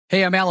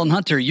Hey, I'm Alan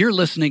Hunter. You're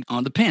listening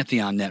on the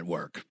Pantheon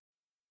Network.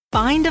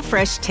 Find a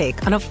fresh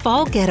take on a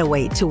fall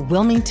getaway to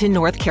Wilmington,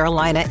 North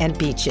Carolina and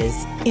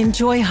beaches.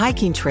 Enjoy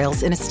hiking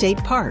trails in a state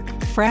park,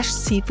 fresh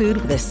seafood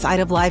with a side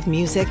of live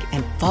music,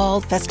 and fall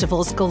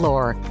festivals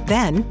galore.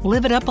 Then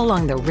live it up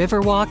along the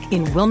Riverwalk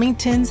in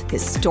Wilmington's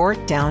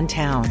historic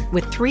downtown.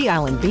 With 3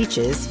 island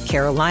beaches,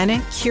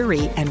 Carolina,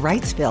 Curie, and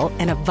Wrightsville,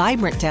 and a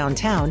vibrant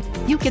downtown,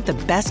 you get the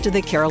best of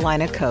the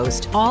Carolina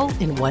coast all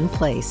in one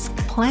place.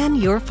 Plan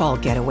your fall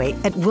getaway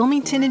at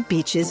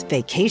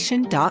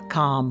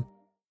WilmingtonandBeachesVacation.com.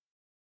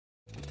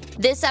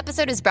 This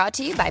episode is brought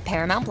to you by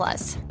Paramount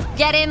Plus.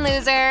 Get in,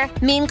 loser!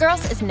 Mean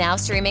Girls is now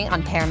streaming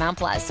on Paramount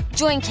Plus.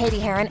 Join Katie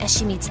Heron as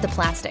she meets the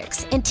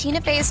plastics in Tina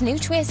Fey's new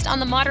twist on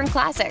the modern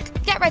classic.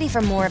 Get ready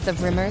for more of the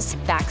rumors,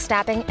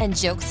 backstabbing, and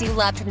jokes you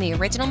loved from the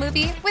original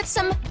movie with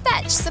some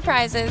fetch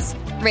surprises.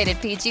 Rated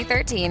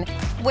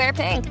PG-13. Wear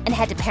pink and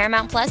head to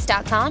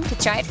ParamountPlus.com to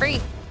try it free.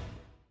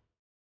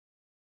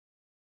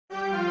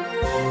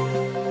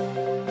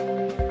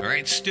 All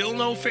right, still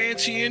no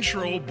fancy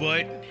intro,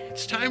 but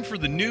it's time for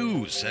the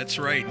news. That's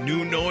right,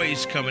 new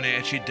noise coming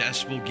at you,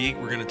 Decibel Geek.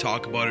 We're going to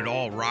talk about it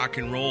all, rock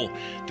and roll,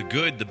 the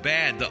good, the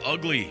bad, the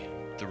ugly,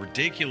 the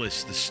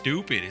ridiculous, the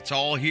stupid. It's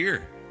all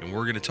here, and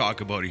we're going to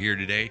talk about it here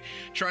today.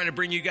 Trying to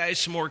bring you guys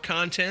some more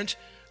content.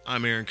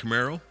 I'm Aaron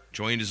Camaro,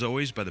 joined as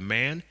always by the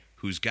man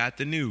who's got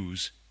the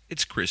news.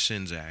 It's Chris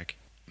Sinzak.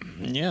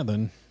 Yeah,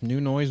 the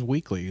New Noise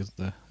Weekly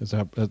that's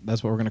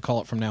what we're going to call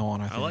it from now on.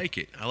 I like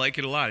it. I like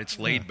it a lot. It's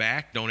laid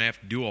back. Don't have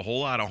to do a whole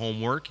lot of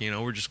homework.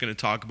 We're just going to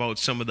talk about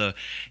some of the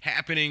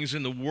happenings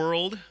in the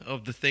world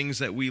of the things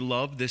that we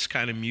love, this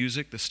kind of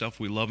music, the stuff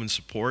we love and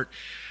support.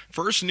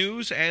 First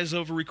news, as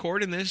of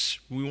recording this,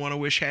 we want to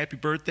wish happy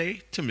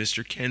birthday to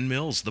Mr. Ken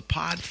Mills, the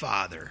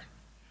Podfather.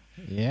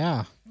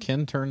 Yeah,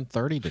 Ken turned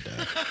 30 today.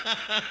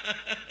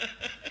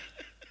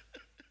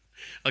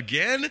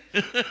 Again?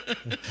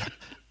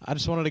 I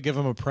just wanted to give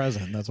him a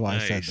present. That's why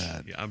Nice. I said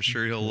that. Yeah, I'm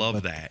sure he'll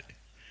love that.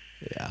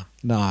 Yeah.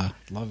 No, I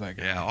love that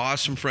guy. Yeah,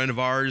 awesome friend of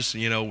ours.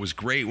 It was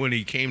great when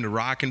he came to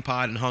Rockin'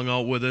 Pod and hung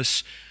out with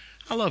us.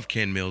 I love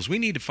Ken Mills. We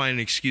need to find an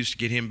excuse to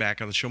get him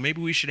back on the show.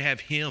 Maybe we should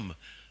have him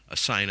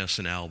assign us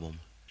an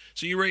album.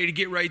 So you ready to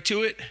get right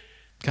to it?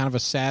 Kind of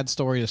a sad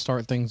story to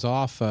start things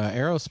off.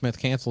 Aerosmith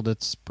canceled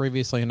its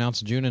previously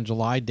announced June and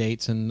July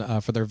dates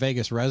for their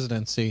Vegas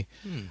residency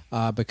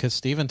because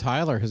Steven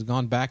Tyler has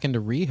gone back into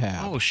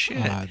rehab. Oh,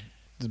 shit.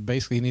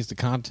 Basically, he needs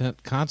to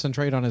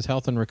concentrate on his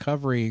health and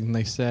recovery. And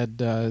they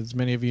said, as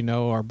many of you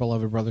know, our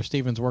beloved brother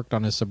Steven's worked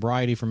on his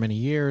sobriety for many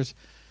years.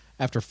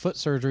 After foot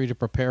surgery to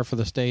prepare for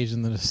the stage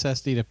and the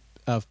necessity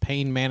of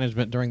pain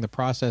management during the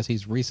process,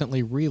 he's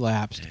recently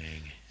relapsed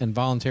and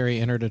voluntarily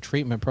entered a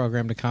treatment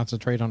program to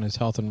concentrate on his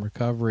health and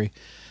recovery.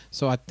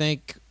 So I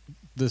think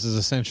this is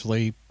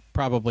essentially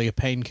probably a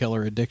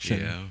painkiller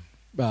addiction.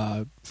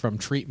 From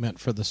treatment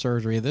for the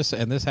surgery. This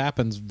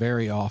happens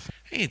very often.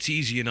 Hey, it's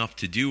easy enough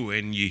to do,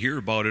 and you hear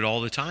about it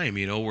all the time,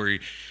 where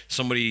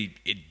somebody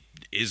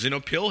is in a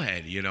pill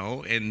head,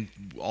 and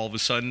all of a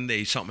sudden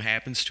something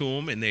happens to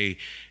them, and they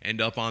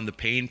end up on the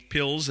pain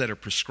pills that are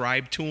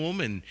prescribed to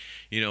them, and,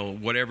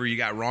 whatever you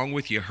got wrong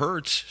with you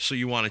hurts, so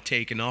you want to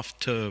take enough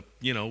to,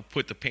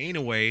 put the pain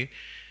away.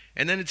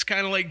 And then it's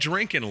kind of like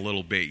drinking a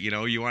little bit,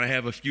 you want to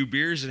have a few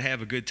beers and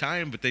have a good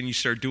time, but then you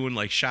start doing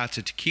like shots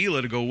of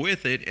tequila to go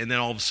with it, and then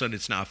all of a sudden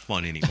it's not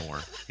fun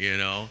anymore,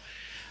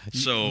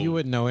 So you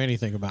wouldn't know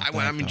anything about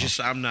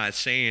that. I'm not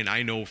saying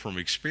I know from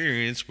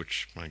experience,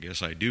 which I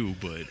guess I do,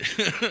 but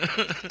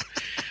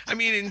I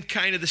mean, in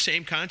kind of the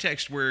same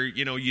context where,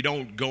 you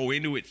don't go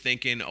into it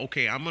thinking,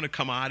 okay, I'm going to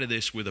come out of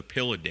this with a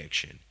pill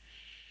addiction,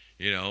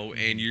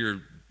 and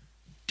you're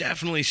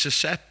definitely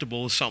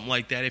susceptible to something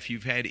like that if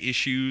you've had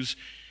issues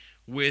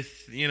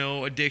with,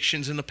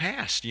 addictions in the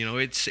past.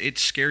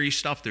 It's scary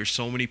stuff. There's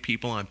so many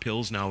people on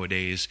pills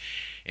nowadays,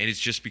 and it's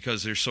just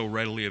because they're so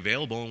readily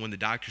available. And when the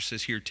doctor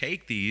says, here,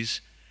 take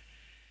these,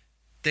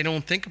 they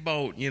don't think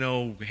about,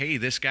 hey,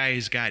 this guy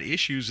has got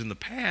issues in the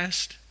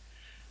past.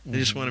 They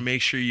just want to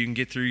make sure you can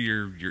get through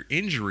your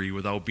injury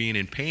without being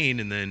in pain.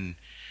 And then,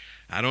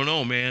 I don't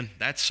know, man,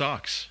 that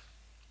sucks.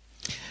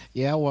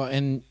 Yeah, well,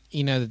 and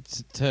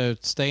to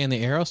stay in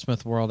the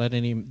Aerosmith world,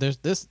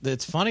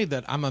 it's funny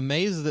that I'm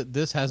amazed that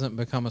this hasn't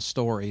become a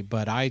story,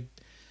 but I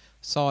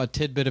saw a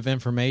tidbit of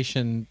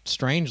information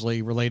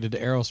strangely related to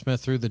Aerosmith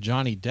through the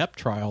Johnny Depp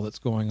trial that's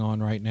going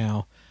on right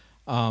now.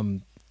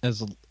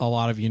 As a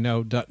lot of you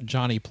know,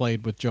 Johnny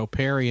played with Joe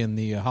Perry in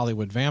the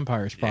Hollywood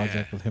Vampires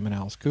project with him and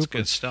Alice Cooper. It's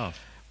good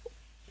stuff.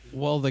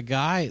 Well, the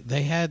guy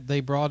they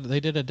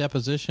did a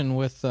deposition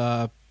with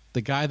the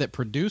guy that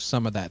produced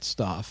some of that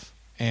stuff,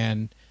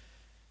 and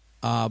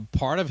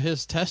part of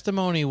his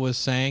testimony was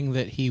saying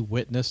that he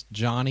witnessed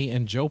Johnny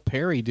and Joe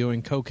Perry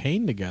doing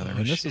cocaine together,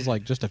 and this is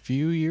like just a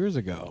few years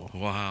ago.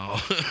 Wow.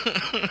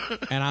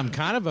 And I'm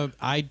kind of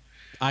I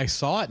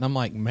saw it and I'm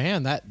like,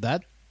 man,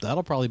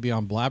 that'll probably be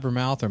on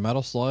Blabbermouth or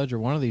Metal Sludge or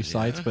one of these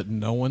sites, but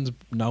no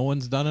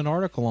one's done an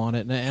article on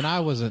it, and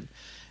I wasn't.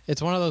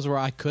 It's one of those where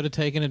I could have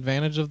taken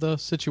advantage of the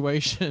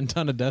situation and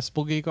done a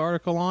Decibel Geek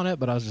article on it,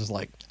 but I was just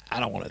like, I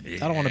don't want to be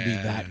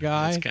that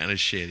guy. It's kind of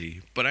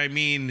shitty. But I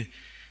mean,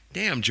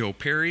 damn, Joe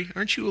Perry,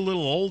 aren't you a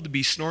little old to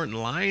be snorting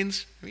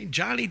lines? I mean,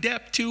 Johnny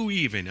Depp too,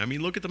 even. I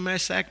mean, look at the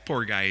mess that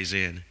poor guy is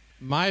in.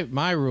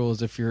 My rule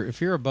is if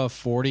you're above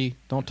 40,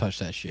 don't touch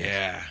that shit.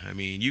 Yeah, I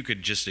mean, you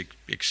could just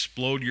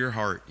explode your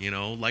heart, you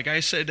know. Like I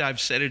said, I've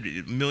said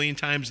it a million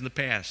times in the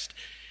past.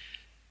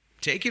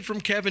 Take it from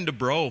Kevin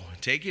DeBro.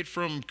 Take it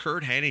from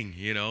Kurt Hennig,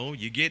 you know.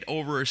 You get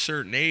over a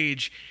certain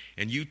age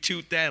and you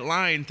toot that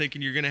line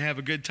thinking you're going to have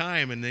a good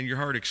time, and then your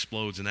heart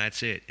explodes and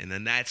that's it. And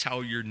then that's how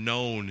you're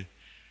known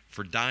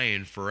for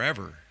dying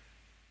forever.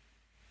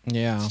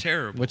 Yeah. It's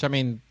terrible. Which, I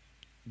mean,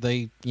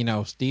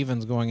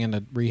 Steven's going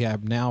into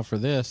rehab now for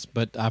this,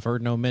 but I've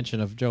heard no mention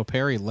of Joe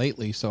Perry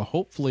lately, so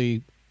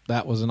hopefully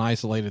that was an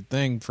isolated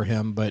thing for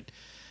him. But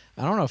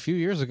I don't know, a few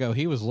years ago,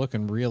 he was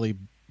looking really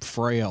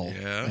frail,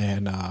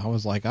 and I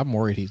was like, I'm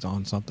worried he's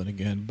on something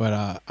again.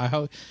 But I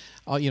hope,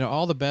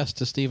 all the best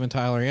to Steven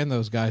Tyler and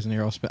those guys in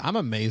Aerosmith. I'm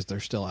amazed they're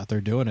still out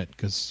there doing it,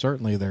 because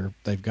certainly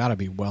they've got to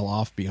be well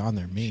off beyond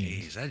their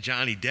means. Jeez, that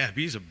Johnny Depp,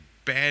 he's a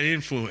bad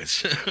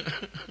influence.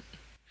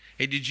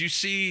 Hey, did you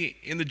see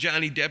in the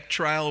Johnny Depp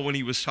trial when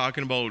he was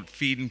talking about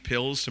feeding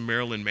pills to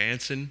Marilyn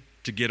Manson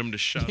to get him to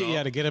shut up?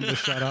 Yeah, to get him to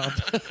shut up.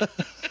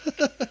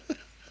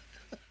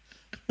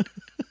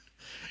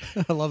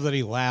 I love that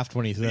he laughed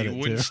when he said it, He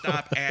wouldn't too.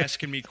 stop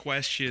asking me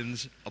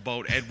questions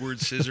about Edward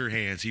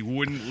Scissorhands. He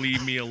wouldn't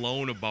leave me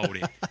alone about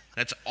it.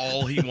 That's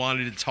all he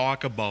wanted to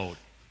talk about.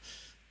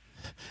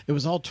 It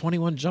was all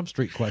 21 Jump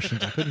Street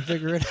questions. I couldn't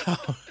figure it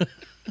out.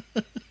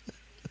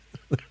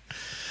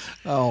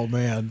 Oh,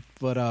 man.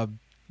 But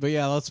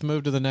yeah, let's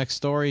move to the next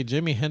story.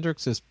 Jimi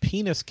Hendrix's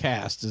penis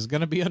cast is going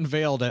to be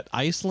unveiled at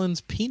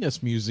Iceland's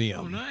Penis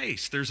Museum. Oh,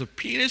 nice. There's a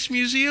penis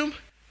museum?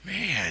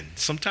 Man,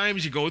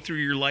 sometimes you go through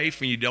your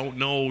life and you don't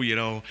know,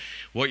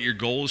 what your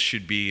goals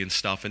should be and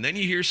stuff. And then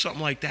you hear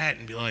something like that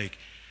and be like,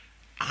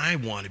 I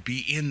want to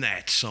be in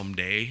that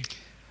someday.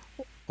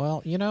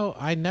 Well,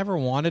 I never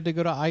wanted to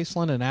go to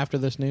Iceland, and after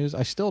this news,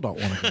 I still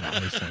don't want to go to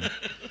Iceland.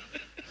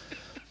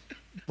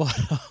 But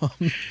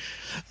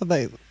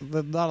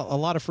not a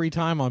lot of free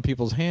time on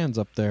people's hands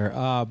up there.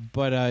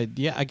 But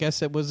yeah, I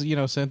guess it was,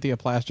 Cynthia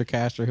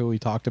Plastercaster, who we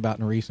talked about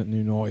in a recent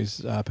New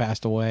Noise,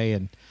 passed away.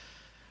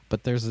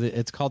 But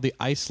it's called the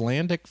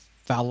Icelandic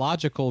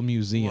Phallological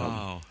Museum.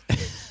 Wow.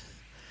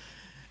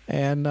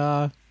 And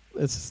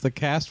the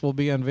cast will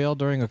be unveiled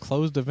during a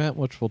closed event,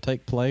 which will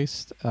take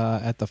place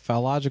at the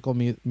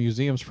Phallological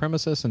Museum's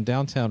premises in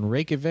downtown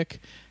Reykjavik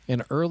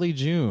in early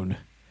June.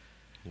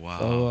 Wow.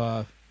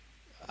 So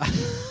I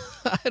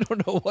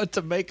don't know what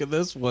to make of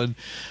this one.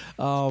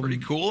 Pretty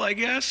cool, I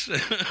guess.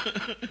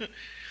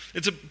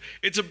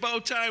 It's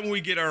about time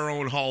we get our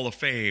own Hall of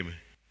Fame.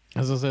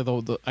 As I say,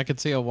 I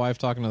could see a wife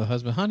talking to the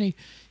husband, honey,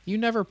 you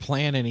never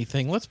plan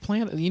anything. Let's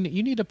plan. You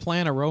need to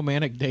plan a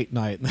romantic date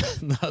night.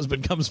 And the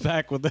husband comes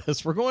back with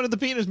this. We're going to the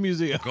Penis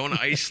Museum. We're going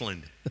to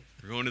Iceland.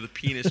 We're going to the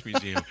Penis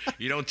Museum.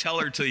 You don't tell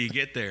her till you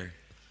get there.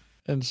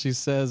 And she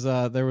says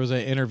there was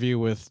an interview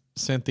with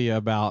Cynthia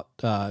about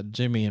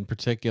Jimmy in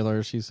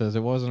particular. She says,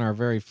 it wasn't our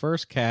very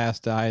first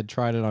cast. I had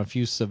tried it on a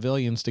few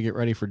civilians to get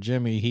ready for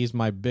Jimmy. He's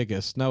my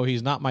biggest. No,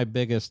 he's not my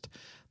biggest.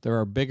 There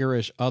are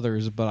bigger-ish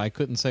others, but I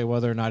couldn't say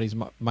whether or not he's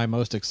my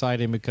most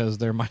exciting because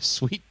they're my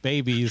sweet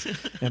babies,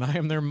 and I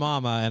am their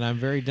mama, and I'm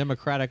very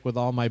democratic with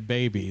all my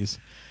babies.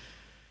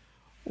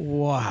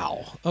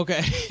 Wow.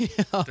 Okay.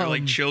 They're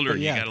like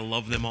children. Yeah. You got to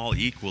love them all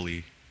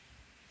equally.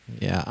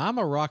 Yeah, I'm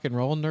a rock and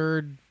roll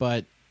nerd,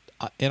 but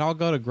and I'll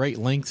go to great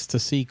lengths to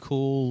see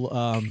cool,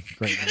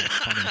 great lengths,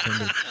 pun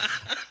intended,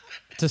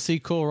 to see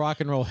cool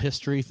rock and roll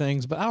history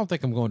things. But I don't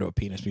think I'm going to a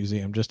penis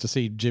museum just to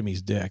see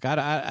Jimmy's dick.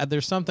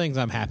 There's some things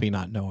I'm happy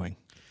not knowing.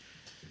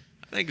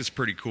 I think it's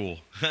pretty cool.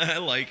 I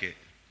like it.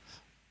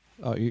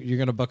 Oh, you're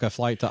going to book a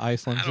flight to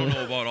Iceland? I don't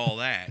know about all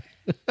that,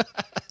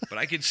 but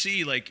I could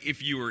see like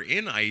if you were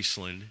in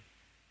Iceland.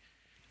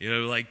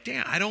 Like,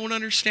 damn, I don't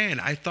understand.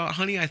 I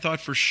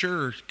thought for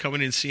sure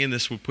coming and seeing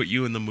this would put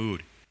you in the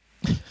mood.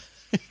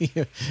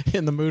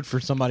 In the mood for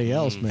somebody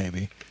else,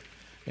 maybe.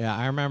 Yeah,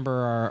 I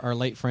remember our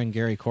late friend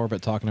Gary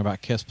Corbett talking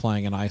about Kiss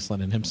playing in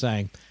Iceland and him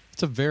saying,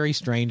 it's a very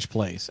strange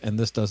place, and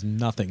this does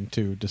nothing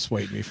to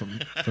dissuade me from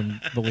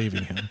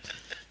believing him.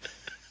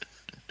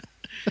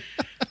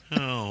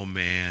 Oh,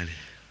 man.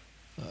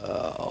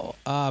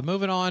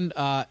 Moving on,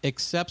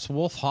 accepts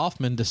Wolf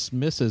Hoffman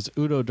dismisses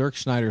Udo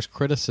Dirkschneider's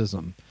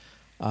criticism.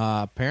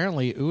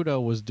 Apparently Udo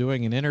was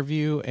doing an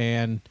interview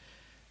and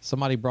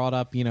somebody brought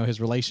up,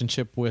 his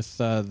relationship with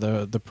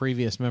the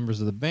previous members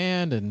of the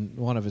band, and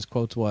one of his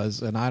quotes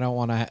was, and I don't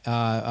want to,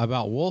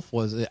 about Wolf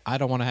was, I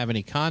don't want to have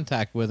any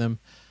contact with him.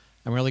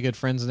 I'm really good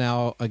friends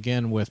now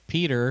again with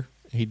Peter.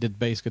 He did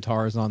bass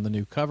guitars on the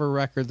new cover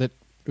record that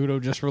Udo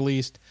just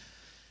released.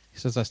 He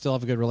says, I still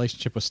have a good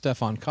relationship with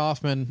Stefan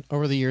Kaufman.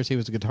 Over the years, he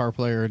was a guitar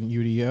player in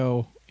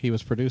UDO. He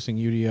was producing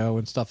UDO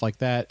and stuff like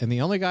that. And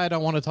the only guy I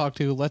don't want to talk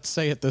to, let's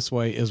say it this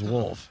way, is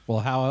Wolf.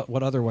 Well,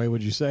 what other way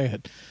would you say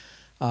it?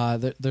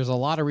 There's a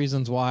lot of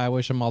reasons why I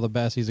wish him all the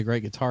best. He's a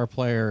great guitar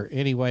player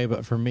anyway,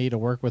 but for me to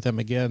work with him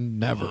again,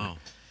 never. Wow.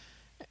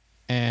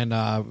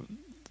 And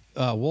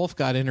Wolf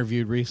got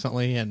interviewed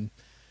recently, and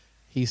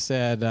he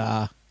said,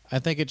 I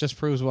think it just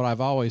proves what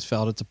I've always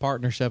felt. It's a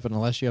partnership, and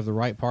unless you have the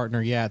right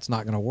partner, it's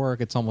not going to work.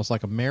 It's almost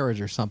like a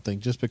marriage or something.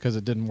 Just because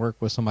it didn't work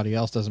with somebody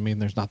else doesn't mean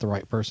there's not the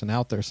right person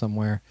out there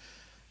somewhere.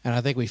 And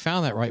I think we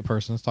found that right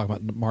person. Let's talk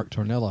about Mark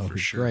Tornillo,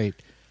 who's great.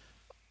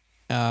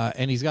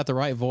 And he's got the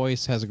right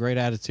voice, has a great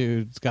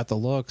attitude, he's got the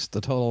looks,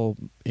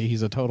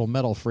 he's a total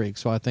metal freak.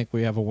 So I think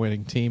we have a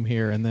winning team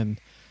here. And then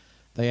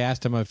they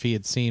asked him if he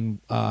had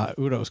seen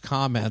Udo's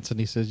comments, and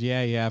he says,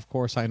 yeah, of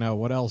course I know.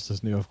 What else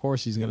is new? Of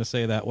course he's going to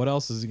say that. What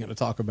else is he going to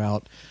talk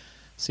about?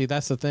 See,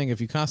 that's the thing. If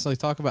you constantly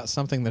talk about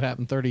something that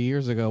happened 30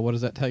 years ago, what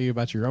does that tell you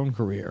about your own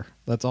career?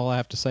 That's all I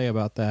have to say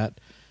about that.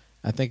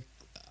 I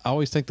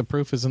always think the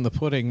proof is in the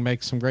pudding.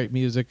 Make some great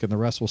music, and the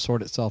rest will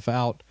sort itself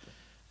out.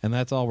 And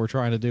that's all we're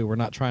trying to do. We're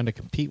not trying to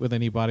compete with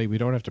anybody. We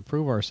don't have to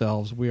prove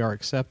ourselves. We are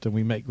accepted.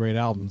 We make great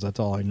albums. That's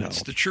all I know.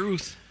 That's the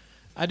truth.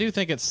 I do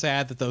think it's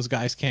sad that those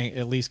guys can't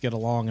at least get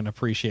along and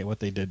appreciate what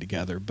they did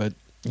together. But,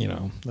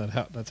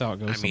 that's how it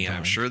goes. I mean,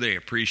 I'm sure they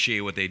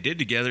appreciate what they did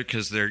together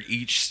because they're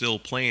each still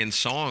playing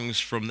songs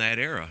from that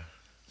era.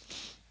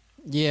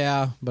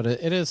 Yeah, but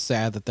it is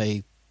sad that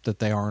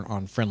they aren't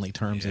on friendly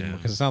terms anymore,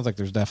 because it sounds like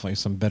there's definitely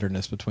some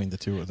bitterness between the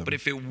two of them. But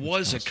if it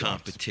was a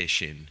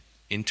competition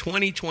in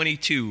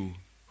 2022,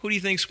 who do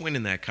you think's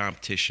winning that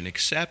competition,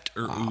 Accept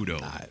or Udo?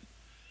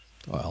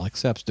 Well,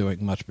 Accept's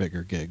doing much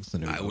bigger gigs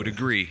than Udo. I would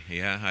agree.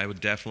 Yeah, I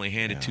would definitely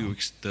hand it to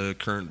the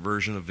current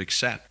version of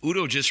Accept.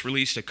 Udo just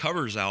released a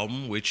covers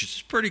album, which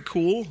is pretty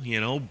cool,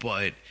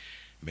 but,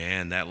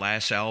 man, that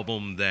last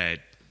album that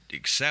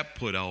Accept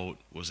put out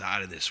was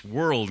out of this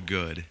world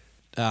good.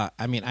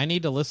 I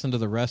need to listen to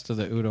the rest of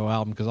the Udo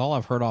album, because all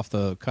I've heard off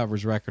the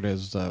covers record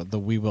is the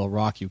We Will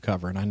Rock You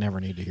cover, and I never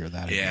need to hear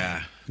that again.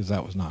 Yeah. Because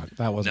that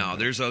wasn't. No,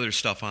 there's other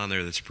stuff on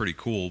there that's pretty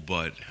cool,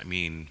 but,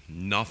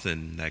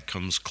 nothing that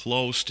comes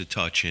close to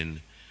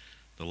touching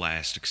the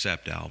last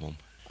Accept album.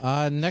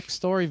 Next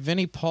story,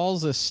 Vinnie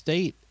Paul's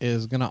estate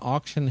is going to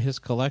auction his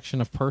collection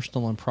of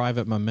personal and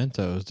private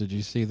mementos. Did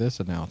you see this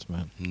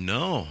announcement?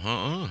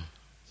 No,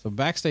 So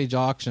Backstage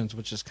Auctions,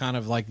 which is kind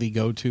of like the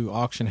go-to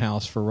auction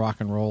house for rock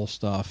and roll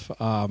stuff,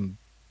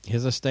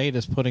 his estate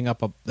is putting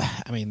up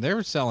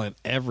they're selling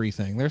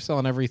everything. They're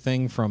selling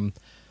everything from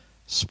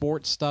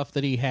sports stuff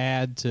that he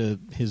had to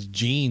his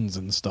jeans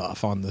and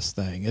stuff on this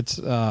thing.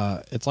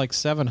 It's like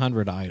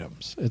 700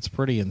 items. It's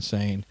pretty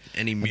insane.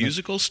 Any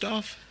musical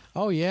stuff?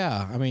 Oh,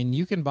 yeah.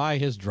 You can buy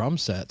his drum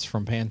sets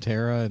from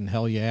Pantera and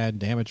Hell Yeah and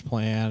Damage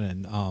Plan,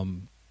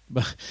 and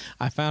but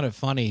I found it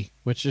funny,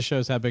 which just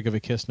shows how big of a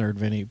Kiss nerd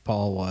Vinnie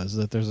Paul was,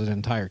 that there's an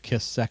entire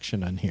Kiss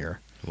section in here.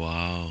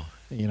 Wow.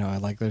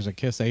 There's a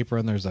Kiss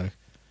apron. There's a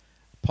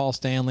Paul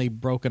Stanley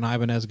Broken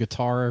Ibanez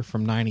guitar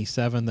from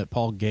 '97 that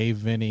Paul gave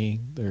Vinnie.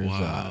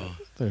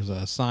 There's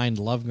a signed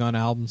Love Gun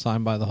album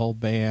signed by the whole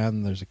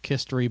band. There's a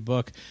Kisstory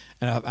book.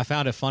 And I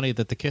found it funny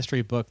that the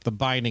Kisstory book, the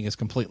binding is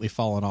completely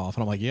fallen off.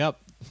 And I'm like, yep,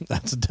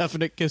 that's a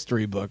definite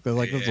Kisstory book. They're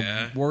like, that's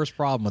the worst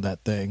problem with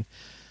that thing.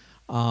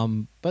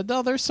 But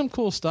no, there's some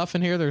cool stuff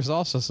in here. There's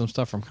also some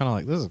stuff from kind of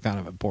like, this is kind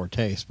of a poor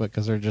taste, but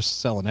because they're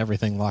just selling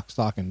everything lock,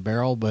 stock, and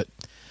barrel. But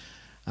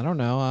I don't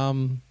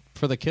know.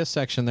 For the Kiss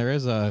section, there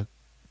is a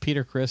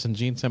Peter Criss and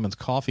Gene Simmons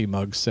coffee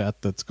mug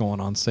set that's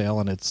going on sale,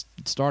 and its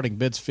starting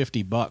bid's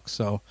 $50.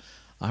 So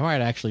I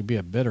might actually be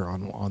a bidder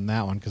on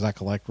that one, because I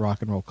collect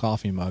rock and roll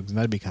coffee mugs, and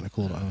that'd be kind of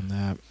cool to own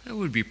that. That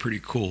would be pretty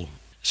cool.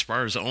 As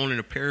far as owning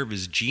a pair of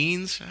his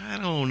jeans, I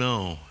don't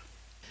know.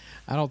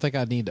 I don't think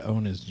I'd need to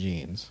own his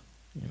jeans.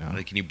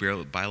 Like, can you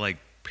buy like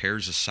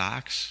pairs of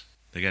socks?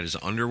 They got his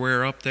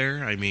underwear up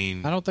there. I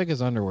don't think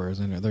his underwear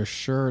is in there. There's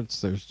shirts,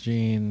 there's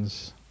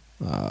jeans.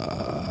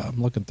 I'm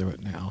looking through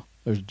it now.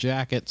 There's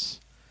jackets.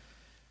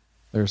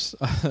 There's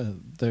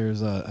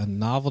a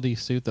novelty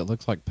suit that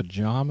looks like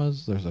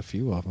pajamas. There's a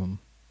few of them.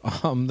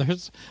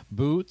 There's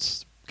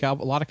boots, a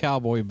lot of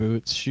cowboy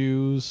boots,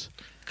 shoes.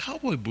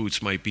 Cowboy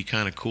boots might be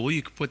kind of cool.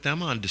 You could put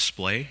them on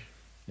display.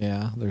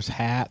 Yeah, there's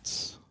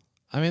hats.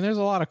 There's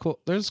a lot of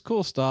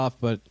cool stuff,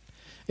 but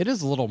it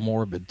is a little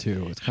morbid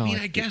too. It's kind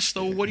of I guess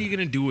though, what are you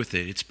going to do with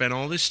it? It's been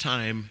all this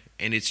time,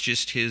 and it's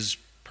just his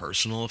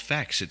personal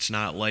effects. It's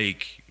not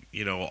like,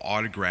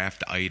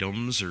 autographed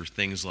items or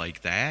things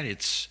like that.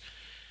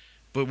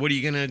 But what are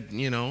you going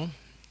to,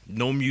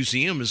 no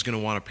museum is going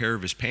to want a pair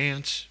of his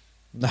pants.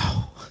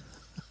 No.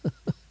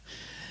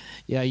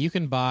 Yeah, you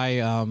can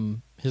buy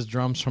his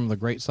drums from the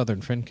Great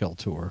Southern Finkill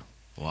tour.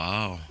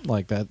 Wow.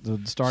 Like that.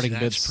 The starting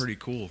bid's that's pretty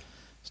cool.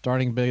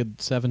 Starting bid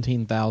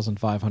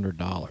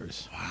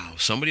 $17,500. Wow,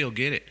 somebody will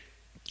get it.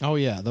 Oh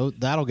yeah,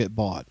 that'll get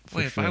bought.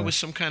 Wait, if I was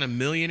some kind of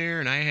millionaire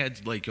and I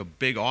had like a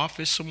big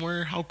office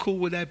somewhere, how cool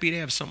would that be to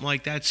have something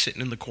like that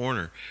sitting in the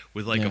corner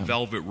with like a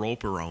velvet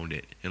rope around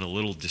it and a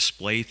little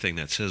display thing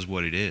that says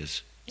what it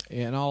is?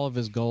 And all of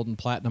his gold and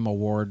platinum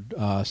award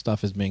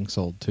stuff is being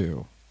sold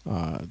too.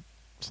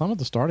 Some of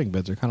the starting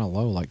bids are kind of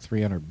low, like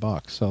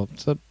 $300. So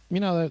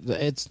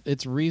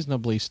it's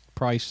reasonably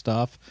priced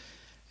stuff.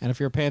 And if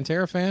you're a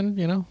Pantera fan,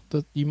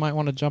 you might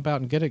want to jump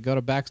out and get it. Go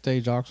to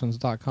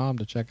BackstageAuctions.com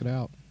to check it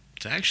out.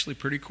 It's actually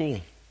pretty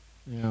cool.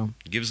 Yeah.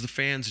 It gives the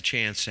fans a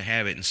chance to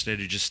have it instead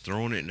of just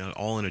throwing it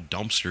all in a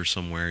dumpster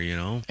somewhere,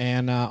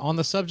 And on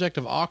the subject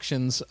of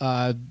auctions,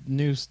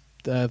 news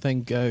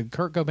thing,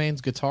 Kurt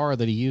Cobain's guitar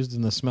that he used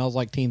in the Smells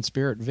Like Teen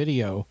Spirit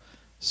video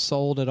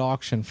sold at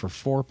auction for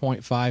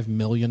 $4.5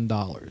 million.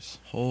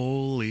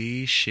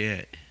 Holy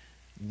shit.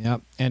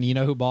 Yep. And you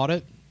know who bought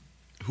it?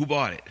 Who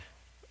bought it?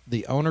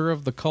 The owner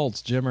of the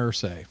Colts, Jim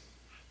Irsay.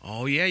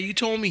 Oh, yeah, you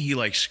told me he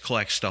likes to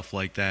collect stuff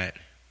like that.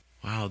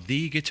 Wow,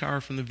 the guitar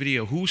from the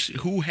video.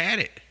 Who had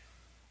it?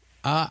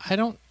 I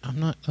don't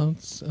know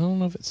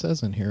if it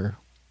says in here.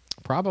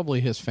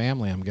 Probably his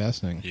family, I'm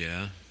guessing.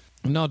 Yeah.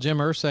 No, Jim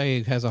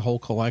Irsay has a whole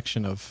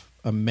collection of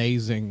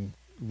amazing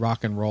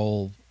rock and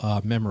roll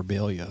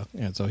memorabilia,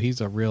 and so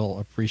he's a real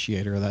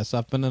appreciator of that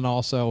stuff. And then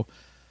also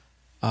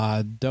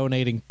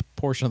donating a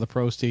portion of the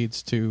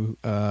proceeds to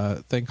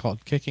a thing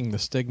called Kicking the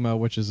Stigma,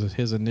 which is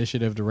his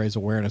initiative to raise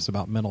awareness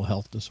about mental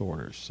health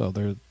disorders. So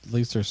at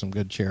least there's some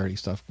good charity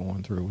stuff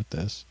going through with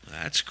this.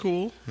 That's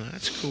cool.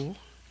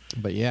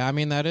 But yeah, I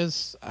mean, that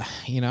is,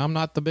 I'm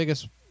not the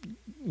biggest,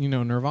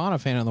 Nirvana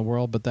fan in the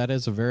world, but that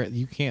is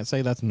you can't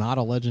say that's not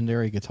a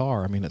legendary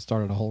guitar. I mean, it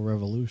started a whole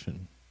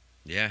revolution.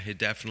 Yeah, it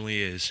definitely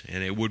is.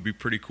 And it would be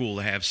pretty cool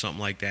to have something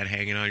like that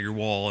hanging on your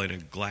wall in a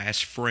glass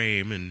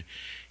frame. And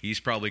he's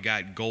probably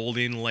got gold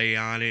inlay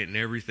on it and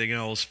everything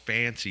else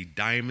fancy,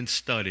 diamond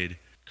studded.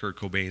 Kurt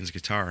Cobain's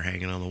guitar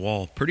hanging on the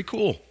wall. Pretty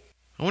cool.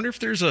 I wonder if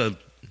there's a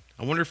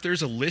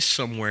list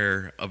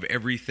somewhere of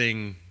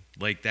everything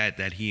like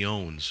that he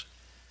owns.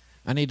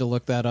 I need to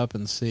look that up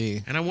and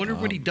see. And I wonder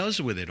what he does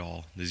with it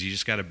all. Does he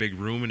just got a big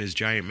room in his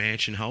giant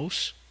mansion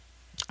house?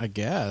 I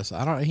guess.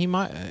 I don't. He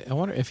might. I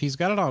wonder if he's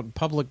got it on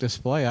public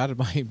display. I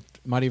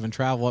might even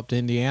travel up to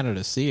Indiana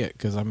to see it,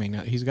 because I mean,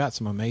 he's got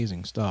some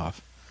amazing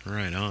stuff.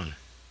 Right on.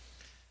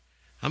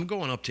 I'm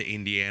going up to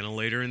Indiana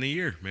later in the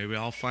year. Maybe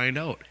I'll find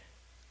out.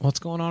 What's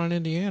going on in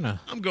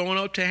Indiana? I'm going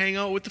up to hang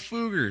out with the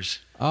Fougers.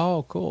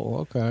 Oh, cool.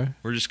 Okay.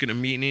 We're just going to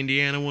meet in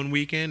Indiana one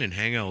weekend and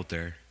hang out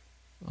there.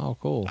 Oh,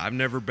 cool. I've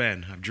never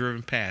been. I've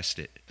driven past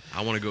it.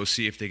 I want to go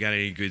see if they got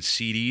any good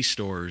CD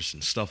stores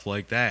and stuff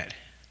like that.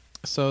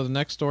 So the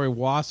next story,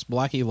 Wasp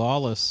Blackie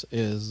Lawless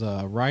is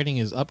writing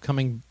his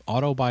upcoming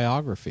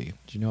autobiography.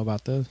 Did you know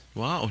about this?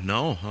 Wow,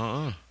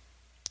 no,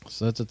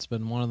 Says it's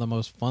been one of the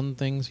most fun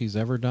things he's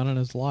ever done in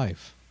his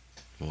life.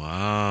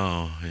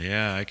 Wow,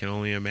 yeah, I can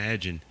only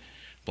imagine.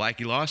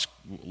 Blackie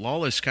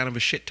Lawless, kind of a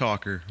shit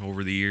talker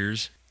over the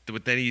years,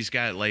 but then he's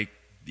got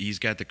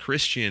the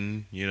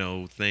Christian,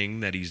 thing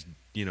that he's,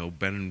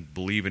 been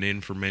believing in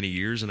for many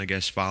years, and I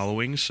guess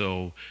following.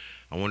 So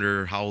I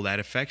wonder how that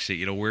affects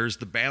it. Where's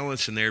the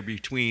balance in there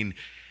between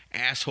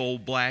asshole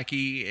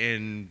Blackie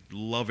and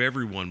love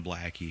everyone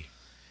Blackie?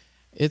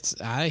 It's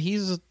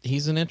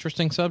he's an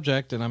interesting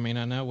subject, and I mean,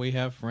 I know we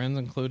have friends,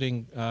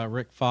 including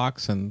Rick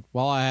Fox, and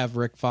while I have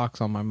Rick Fox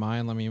on my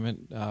mind, let me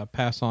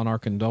pass on our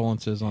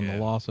condolences on the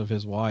loss of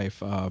his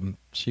wife.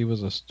 She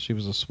was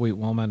a sweet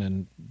woman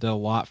and did a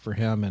lot for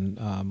him,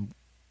 and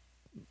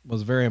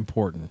was very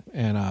important.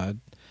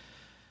 And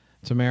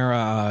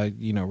Tamara,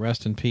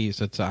 rest in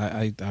peace.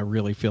 I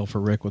really feel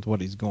for Rick with what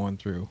he's going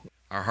through.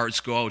 Our hearts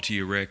go out to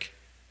you, Rick.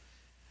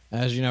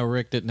 As you know,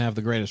 Rick didn't have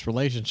the greatest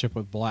relationship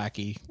with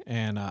Blackie,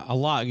 and a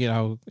lot,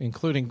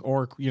 including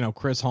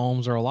Chris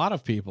Holmes or a lot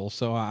of people.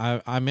 So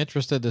I'm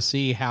interested to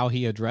see how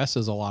he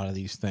addresses a lot of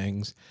these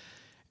things.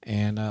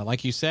 And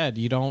like you said,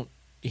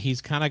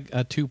 he's kind of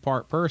a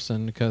two-part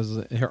person, because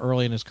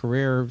early in his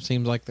career, it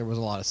seems like there was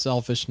a lot of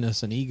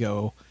selfishness and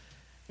ego.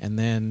 And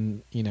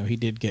then, he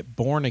did get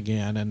born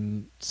again,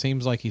 and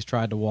seems like he's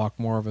tried to walk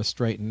more of a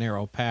straight and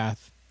narrow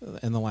path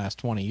in the last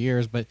 20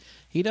 years, but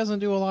he doesn't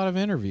do a lot of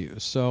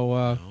interviews.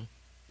 So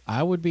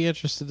I would be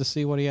interested to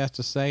see what he has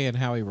to say and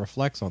how he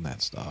reflects on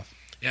that stuff.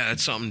 Yeah,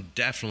 that's something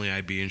definitely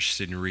I'd be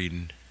interested in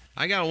reading.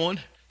 I got one.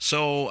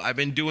 So I've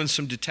been doing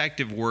some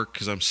detective work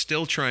because I'm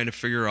still trying to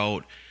figure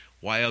out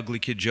why Ugly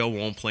Kid Joe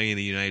won't play in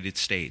the United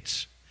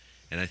States.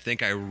 And I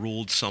think I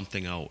ruled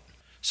something out.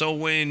 So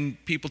when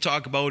people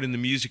talk about in the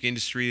music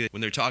industry,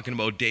 when they're talking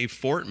about Dave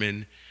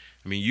Fortman,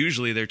 I mean,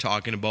 usually they're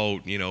talking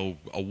about,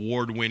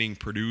 award-winning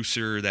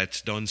producer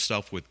that's done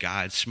stuff with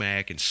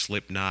Godsmack and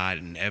Slipknot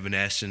and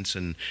Evanescence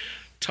and a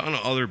ton of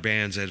other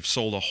bands that have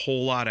sold a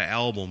whole lot of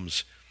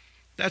albums.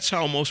 That's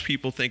how most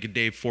people think of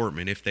Dave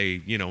Fortman if they,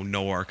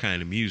 know our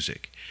kind of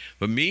music.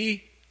 But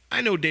me,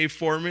 I know Dave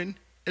Fortman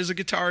as a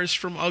guitarist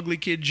from Ugly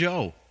Kid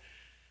Joe.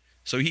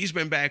 So he's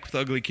been back with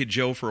Ugly Kid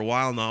Joe for a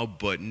while now,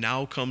 but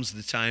now comes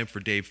the time for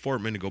Dave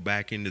Fortman to go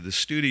back into the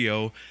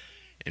studio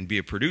and be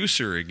a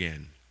producer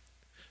again.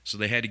 So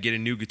they had to get a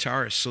new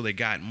guitarist. So they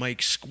got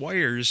Mike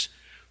Squires,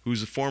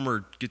 who's a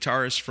former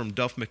guitarist from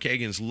Duff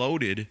McKagan's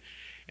Loaded.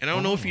 And I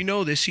don't know if you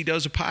know this, he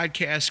does a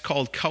podcast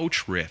called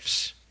Couch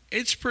Riffs.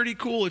 It's pretty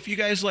cool. If you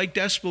guys like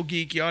Decibel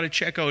Geek, you ought to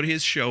check out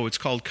his show. It's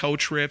called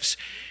Couch Riffs.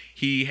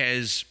 He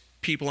has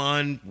people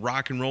on,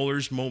 rock and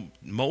rollers,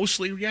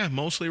 mostly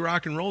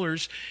rock and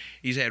rollers.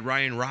 He's had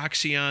Ryan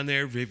Roxy on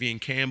there, Vivian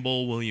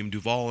Campbell, William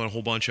Duvall, and a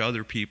whole bunch of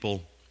other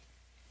people.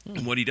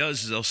 And what he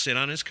does is they'll sit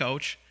on his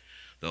couch,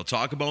 they'll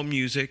talk about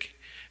music,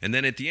 and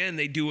then at the end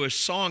they do a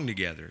song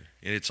together.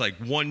 And it's like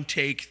one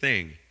take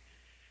thing.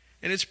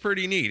 And it's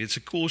pretty neat. It's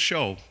a cool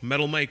show.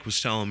 Metal Mike was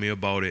telling me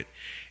about it.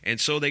 And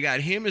so they got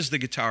him as the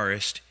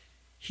guitarist.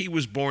 He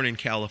was born in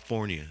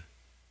California.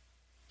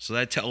 So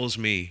that tells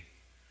me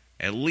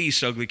at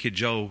least Ugly Kid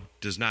Joe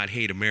does not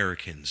hate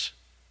Americans.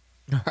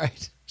 All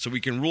right. So we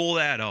can rule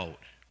that out.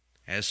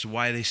 As to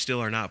why they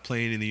still are not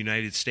playing in the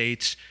United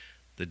States,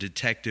 the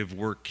detective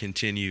work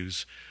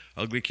continues.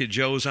 Ugly Kid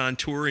Joe's on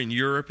tour in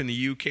Europe and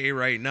the UK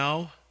right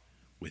now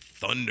with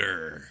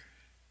Thunder.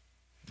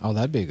 Oh,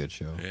 that'd be a good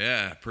show.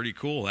 Yeah, pretty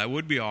cool. That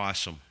would be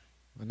awesome.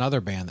 Another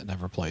band that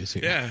never plays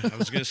here. Yeah, I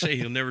was going to say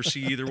you'll never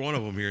see either one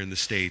of them here in the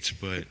States,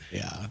 but...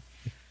 Yeah.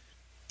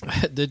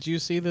 Did you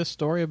see this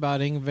story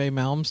about Yngwie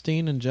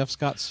Malmsteen and Jeff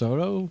Scott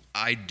Soto?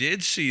 I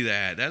did see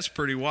that. That's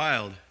pretty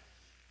wild.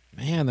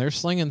 Man, they're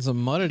slinging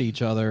some mud at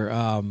each other.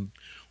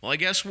 Well, I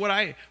guess what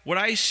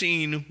I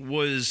seen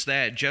was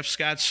that Jeff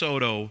Scott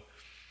Soto...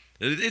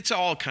 It's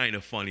all kind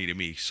of funny to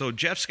me. So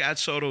Jeff Scott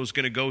Soto is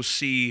going to go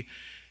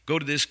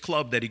to this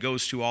club that he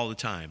goes to all the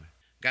time.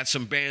 Got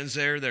some bands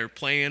there that are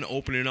playing,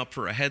 opening up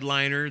for a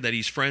headliner that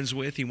he's friends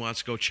with. He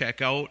wants to go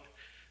check out.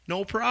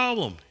 No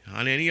problem.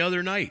 On any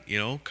other night,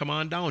 come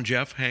on down,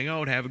 Jeff. Hang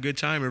out, have a good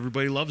time.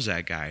 Everybody loves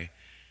that guy.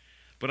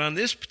 But on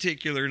this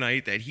particular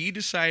night that he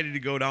decided to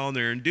go down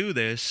there and do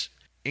this,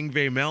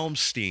 Yngwie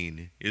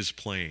Malmsteen is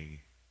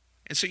playing.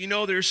 And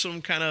so, there's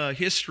some kind of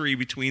history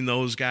between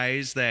those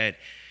guys that,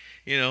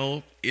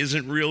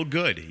 isn't real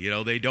good.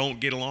 They don't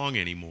get along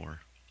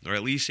anymore. Or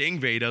at least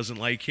Yngwie doesn't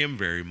like him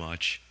very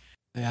much.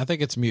 Yeah, I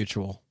think it's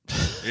mutual.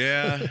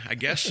 Yeah, I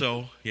guess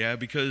so. Yeah,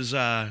 because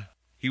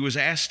he was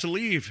asked to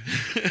leave.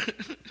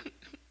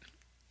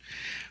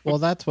 Well,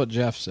 that's what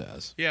Jeff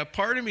says. Yeah,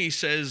 part of me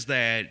says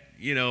that,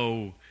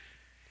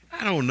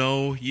 I don't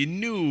know, you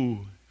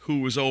knew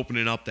who was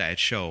opening up that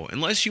show.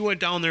 Unless you went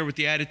down there with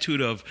the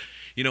attitude of,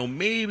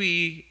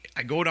 maybe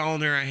I go down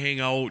there, I hang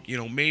out,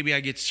 maybe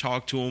I get to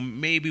talk to him,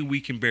 maybe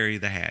we can bury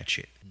the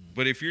hatchet.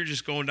 But if you're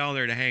just going down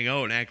there to hang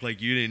out and act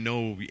like you didn't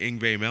know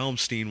Yngwie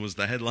Malmsteen was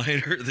the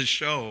headliner of the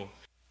show.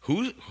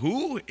 Who?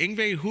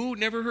 Yngwie who?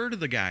 Never heard of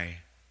the guy.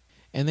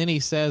 And then he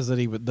says that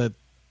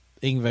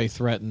Yngwie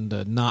threatened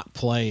to not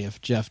play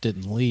if Jeff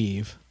didn't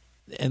leave.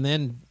 And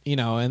then,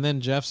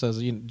 Jeff says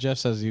he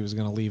was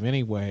going to leave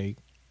anyway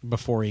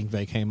before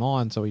Yngwie came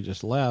on, so he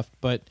just left.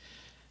 But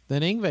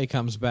then Yngwie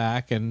comes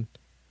back and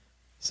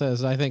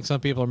says, I think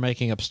some people are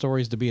making up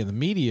stories to be in the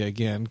media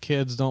again.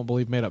 Kids don't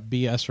believe made up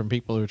BS from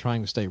people who are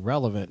trying to stay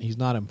relevant. He's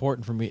not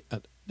important for me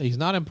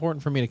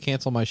to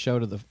cancel my show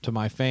to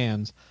my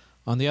fans.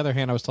 On the other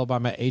hand, I was told by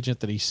my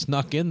agent that he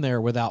snuck in there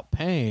without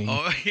paying.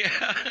 Oh,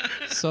 yeah.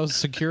 So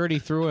security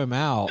threw him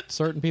out.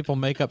 Certain people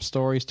make up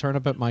stories, turn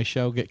up at my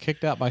show, get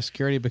kicked out by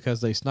security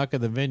because they snuck in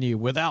the venue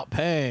without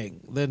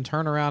paying, then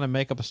turn around and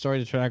make up a story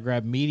to try to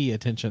grab media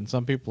attention.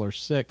 Some people are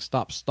sick.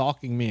 Stop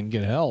stalking me and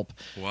get help.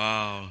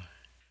 Wow.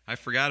 I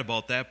forgot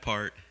about that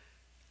part.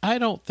 I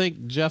don't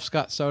think Jeff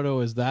Scott Soto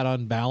is that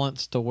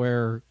unbalanced to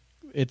where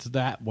it's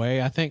that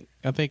way. I think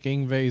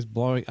Yngwie's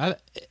blowing.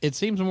 It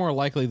seems more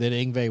likely that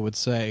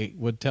Yngwie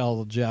would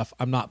tell Jeff,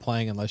 "I'm not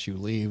playing unless you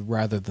leave,"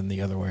 rather than the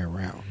other way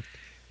around.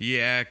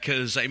 Yeah,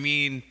 because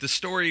the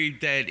story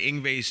that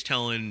Yngwie's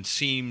telling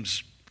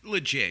seems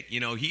legit.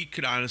 He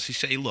could honestly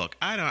say, "Look,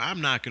 I'm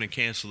not going to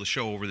cancel the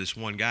show over this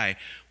one guy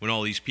when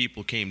all these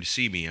people came to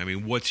see me.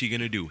 What's he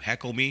going to do?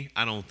 Heckle me?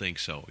 I don't think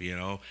so.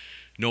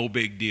 No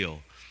big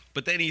deal."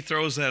 But then he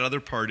throws that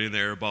other part in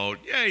there about,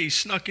 yeah, he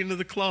snuck into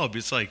the club.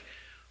 It's like,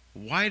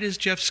 why does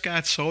Jeff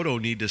Scott Soto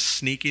need to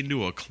sneak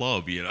into a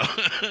club, He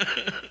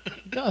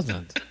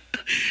doesn't.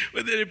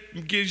 But then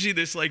it gives you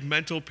this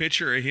mental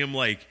picture of him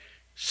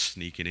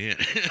sneaking in.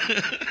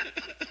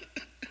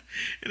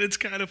 And it's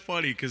kind of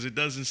funny because it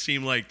doesn't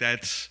seem like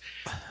that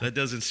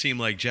doesn't seem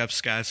like Jeff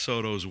Scott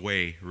Soto's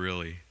way,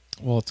 really.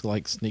 Well, it's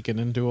like sneaking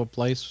into a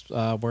place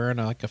wearing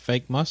a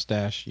fake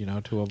mustache,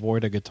 to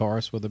avoid a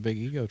guitarist with a big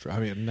ego.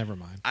 Never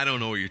mind. I don't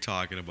know what you're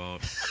talking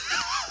about.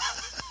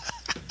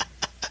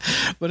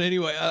 But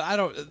anyway,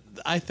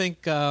 I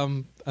think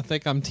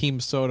I'm Team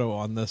Soto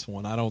on this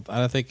one.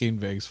 I think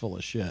Yngwie's full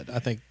of shit. I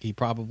think he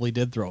probably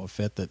did throw a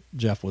fit that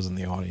Jeff was in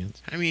the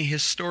audience.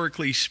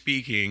 Historically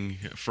speaking,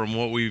 from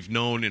what we've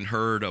known and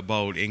heard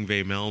about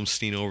Yngwie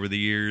Malmsteen over the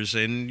years,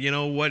 and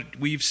what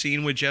we've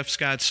seen with Jeff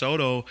Scott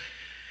Soto,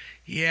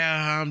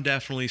 yeah, I'm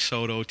definitely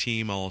Soto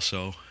team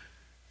also.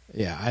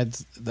 Yeah,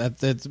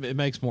 it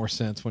makes more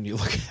sense when you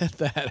look at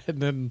that. And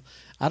then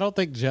I don't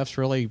think Jeff's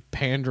really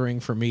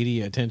pandering for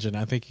media attention.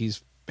 I think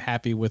he's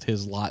happy with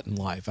his lot in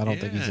life. I don't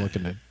think he's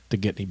looking to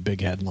get any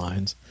big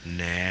headlines.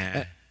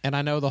 Nah. And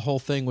I know the whole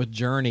thing with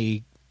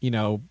Journey,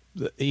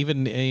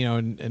 even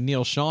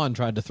Neil Sean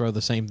tried to throw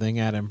the same thing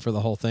at him for the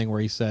whole thing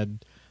where he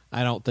said,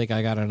 I don't think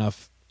I got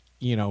enough,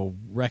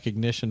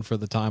 recognition for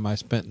the time I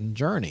spent in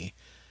Journey.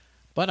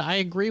 But I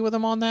agree with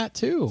him on that,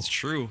 too. It's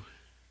true.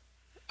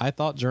 I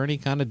thought Journey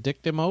kind of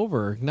dicked him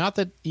over. Not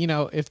that,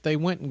 if they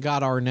went and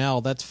got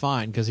Arnell, that's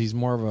fine because he's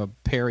more of a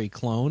Perry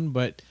clone.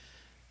 But,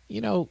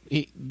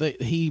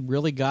 he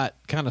really got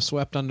kind of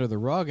swept under the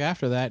rug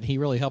after that. He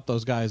really helped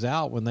those guys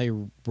out when they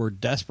were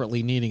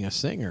desperately needing a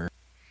singer.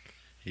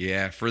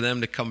 Yeah, for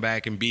them to come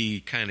back and be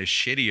kind of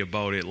shitty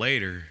about it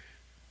later.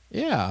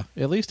 Yeah,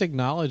 at least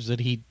acknowledge that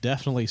he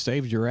definitely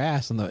saved your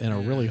ass in a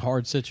really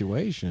hard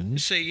situation.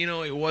 Say,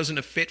 it wasn't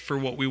a fit for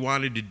what we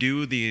wanted to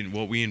do,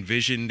 what we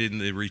envisioned in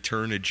the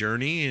return of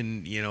Journey,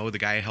 and, the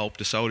guy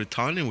helped us out a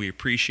ton, and we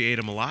appreciate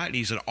him a lot, and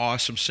he's an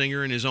awesome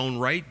singer in his own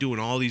right, doing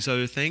all these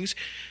other things.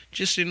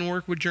 Just didn't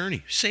work with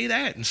Journey. Say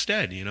that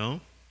instead,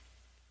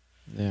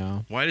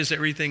 Yeah. Why does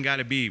everything got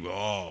to be,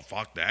 oh,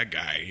 fuck that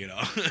guy,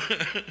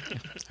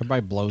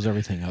 Everybody blows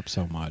everything up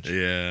so much.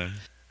 Yeah.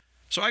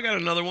 So I got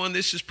another one.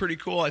 This is pretty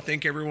cool. I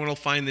think everyone will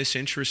find this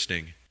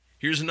interesting.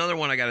 Here's another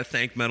one I got to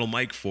thank Metal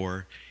Mike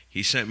for.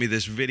 He sent me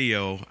this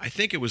video. I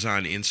think it was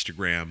on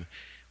Instagram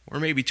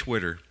or maybe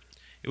Twitter.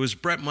 It was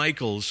Bret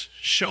Michaels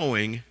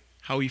showing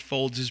how he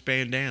folds his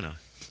bandana.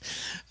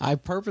 I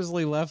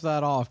purposely left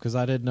that off because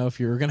I didn't know if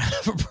you were going to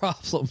have a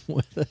problem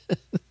with it.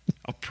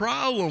 A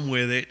problem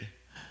with it?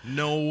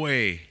 No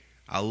way.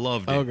 I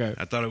loved it. Okay.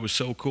 I thought it was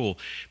so cool.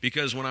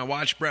 Because when I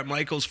watched Bret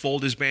Michaels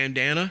fold his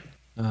bandana,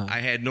 I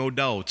had no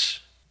doubts.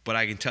 But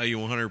I can tell you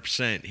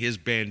 100%, his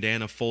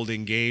bandana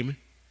folding game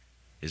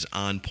is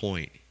on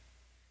point.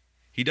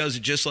 He does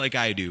it just like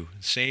I do.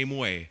 Same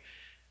way.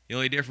 The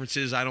only difference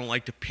is I don't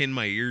like to pin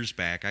my ears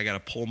back. I got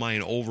to pull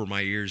mine over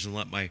my ears and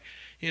let my,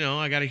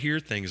 I got to hear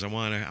things. I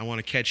want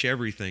to catch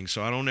everything.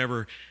 So I don't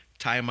ever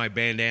tie my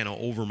bandana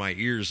over my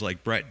ears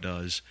like Bret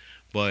does.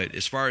 But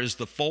as far as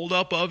the fold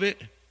up of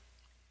it,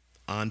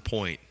 on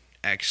point.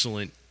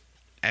 Excellent,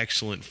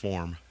 excellent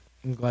form.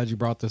 I'm glad you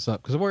brought this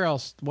up because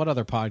what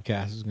other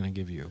podcast is going to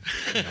give you,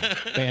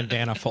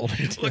 bandana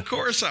folding? Well, of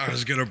course I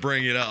was going to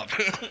bring it up.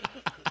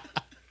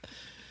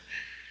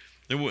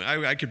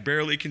 I could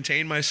barely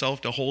contain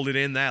myself to hold it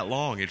in that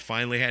long. It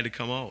finally had to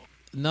come out.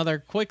 Another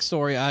quick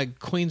story.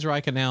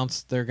 Queensryche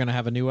announced they're going to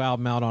have a new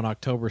album out on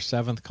October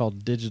 7th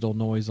called Digital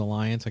Noise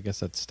Alliance. I guess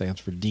that stands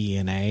for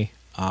DNA.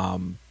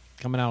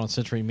 Coming out on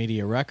Century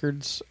Media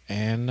Records.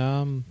 And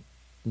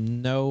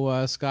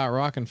no Scott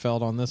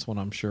Rockenfeld on this one,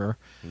 I'm sure.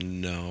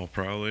 No,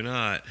 probably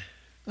not.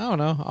 I don't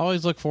know. I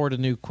always look forward to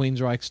new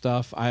Queensryche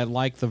stuff. I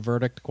like The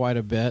Verdict quite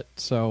a bit.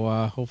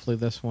 So hopefully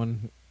this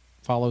one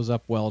follows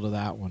up well to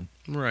that one.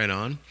 Right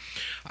on.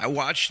 I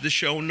watched the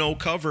show No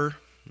Cover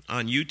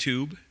on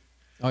YouTube.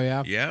 Oh,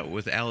 yeah? Yeah,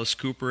 with Alice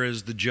Cooper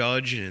as the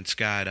judge, and it's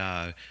got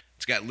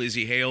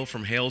Lizzie Hale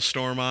from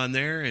Hailstorm on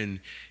there,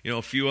 and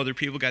a few other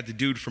people. Got the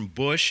dude from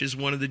Bush as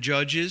one of the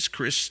judges.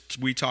 Chris,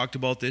 we talked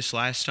about this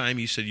last time.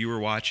 You said you were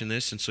watching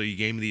this, and so you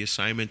gave me the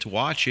assignment to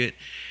watch it,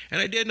 and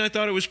I did, and I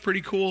thought it was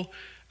pretty cool.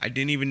 I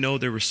didn't even know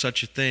there was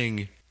such a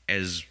thing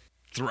as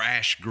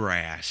thrash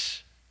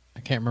grass. I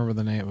can't remember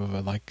the name of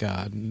it, like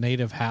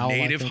Native Howl.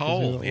 Native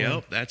Howl,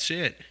 yep, that's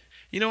it.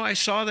 I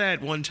saw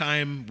that one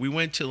time. We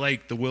went to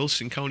the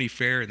Wilson County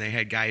Fair, and they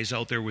had guys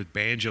out there with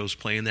banjos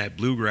playing that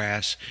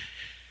bluegrass.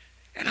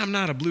 And I'm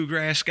not a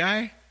bluegrass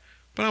guy,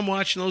 but I'm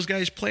watching those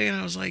guys play, and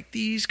I was like,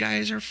 these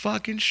guys are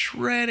fucking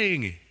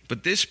shredding.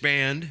 But this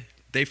band,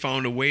 they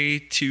found a way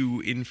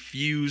to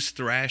infuse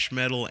thrash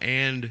metal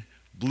and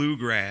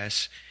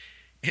bluegrass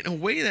in a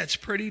way that's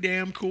pretty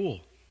damn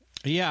cool.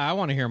 Yeah, I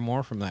want to hear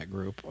more from that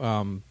group.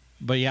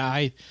 But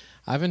yeah,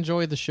 I've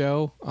enjoyed the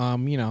show.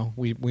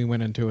 We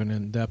went into it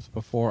in depth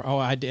before. Oh,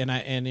 I did,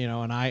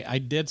 and I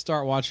did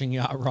start watching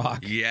Yacht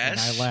Rock.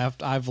 Yes, and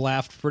I've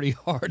laughed pretty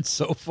hard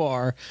so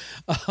far.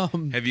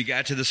 Have you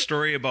got to the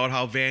story about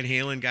how Van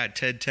Halen got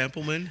Ted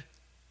Templeman?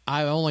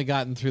 I've only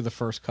gotten through the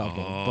first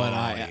couple, but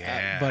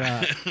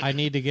I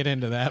need to get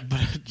into that.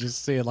 But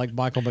just see it like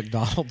Michael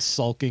McDonald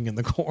sulking in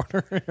the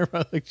corner.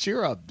 Everybody's like,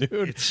 cheer up,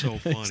 dude! It's so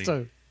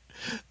funny.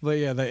 But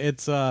yeah,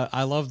 it's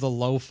I love the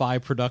lo-fi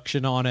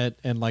production on it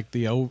and like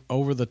the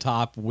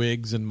over-the-top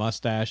wigs and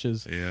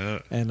mustaches. Yeah.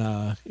 And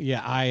I'm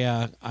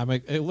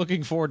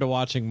looking forward to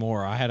watching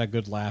more. I had a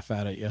good laugh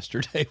at it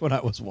yesterday when I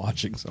was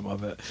watching some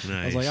of it. Nice.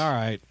 I was like, all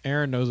right,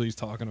 Aaron knows what he's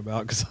talking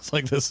about because I was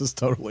like, this is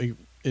totally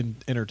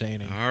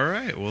entertaining. All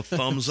right. Well,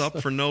 thumbs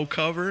up for No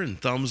Cover and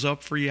thumbs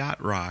up for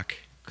Yacht Rock.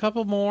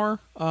 Couple more.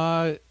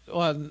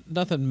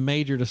 Nothing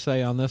major to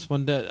say on this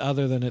one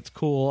other than it's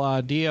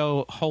cool.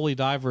 Dio Holy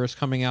Diver is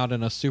coming out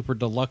in a super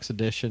deluxe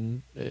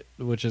edition,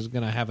 which is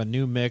going to have a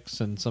new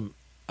mix and some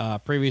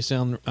previously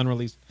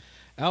unreleased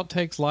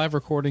outtakes, live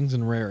recordings,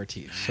 and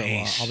rarities.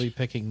 Nice. So I'll be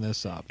picking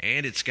this up.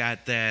 And it's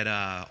got that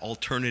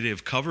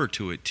alternative cover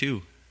to it,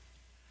 too.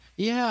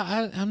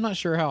 Yeah, I'm not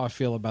sure how I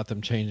feel about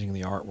them changing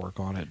the artwork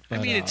on it.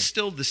 But, it's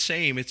still the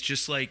same. It's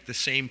just like the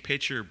same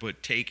picture,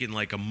 but taken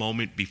like a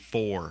moment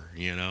before,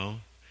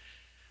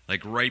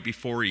 Like right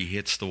before he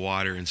hits the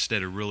water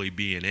instead of really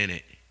being in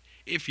it.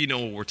 If you know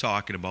what we're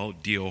talking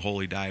about, Dio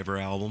Holy Diver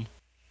album.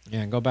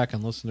 Yeah, and go back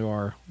and listen to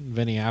our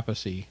Vinny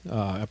Appice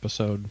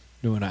episode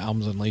doing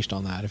Albums Unleashed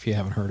on that if you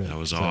haven't heard it. That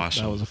was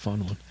awesome. That was a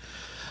fun one.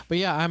 But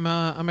yeah,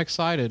 I'm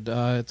excited.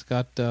 It's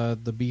got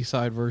the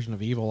B-side version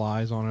of Evil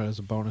Eyes on it as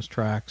a bonus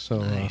track. So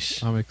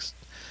Nice.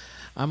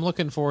 I'm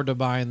looking forward to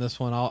buying this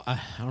one.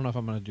 I don't know if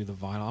I'm going to do the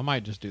vinyl. I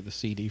might just do the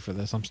CD for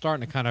this. I'm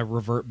starting to kind of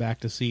revert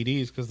back to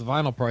CDs because the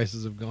vinyl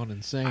prices have gone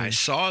insane. I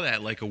saw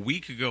that like a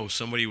week ago.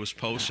 Somebody was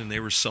posting. They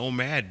were so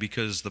mad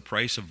because the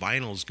price of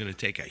vinyl is going to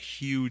take a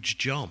huge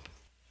jump.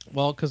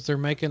 Well, because they're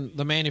making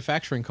the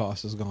manufacturing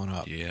cost has gone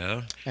up.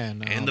 Yeah.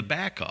 And the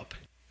backup.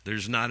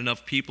 There's not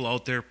enough people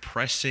out there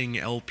pressing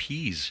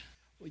LPs.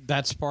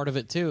 That's part of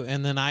it too.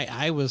 And then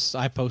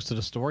I posted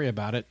a story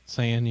about it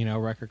saying,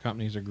 record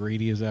companies are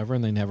greedy as ever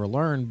and they never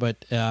learn.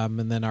 But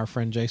and then our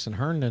friend Jason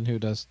Herndon, who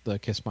does the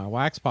Kiss My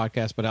Wax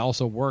podcast, but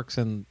also works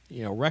in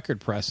record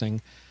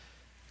pressing,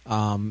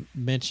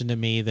 mentioned to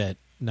me that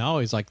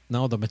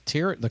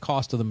the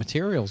cost of the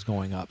material is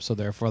going up, so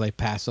therefore they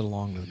pass it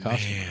along to the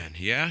customer. Man,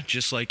 yeah,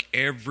 just like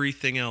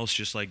everything else,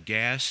 just like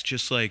gas,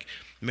 just like,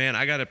 man,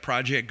 I got a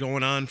project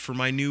going on for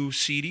my new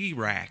CD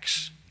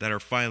racks that are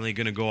finally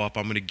going to go up.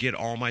 I'm going to get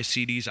all my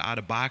CDs out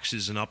of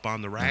boxes and up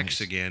on the racks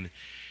again.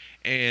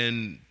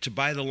 And to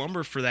buy the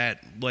lumber for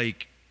that,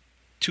 like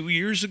 2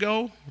 years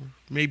ago,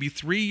 maybe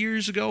 3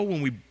 years ago,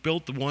 when we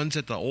built the ones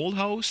at the old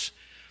house,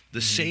 the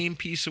same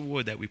piece of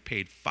wood that we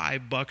paid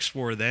 $5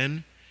 for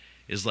then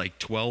is like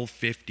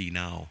 $12.50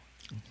 now.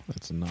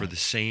 That's nuts. For the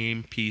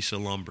same piece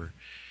of lumber.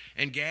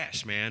 And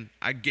gas, man.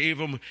 I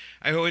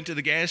went to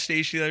the gas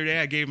station the other day.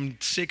 I gave them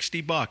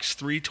 $60,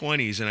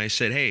 320s, and I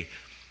said, hey,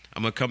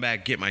 I'm going to come back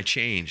and get my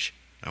change.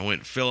 I went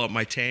and fill up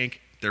my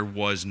tank. There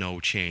was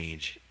no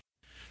change.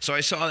 So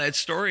I saw that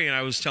story, and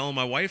I was telling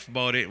my wife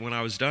about it. When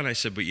I was done, I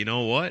said, but you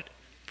know what?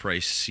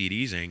 Price of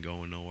CDs ain't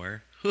going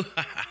nowhere.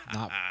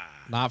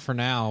 Not for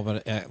now,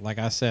 but like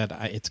I said,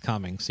 it's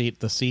coming. See,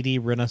 the CD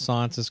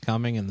renaissance is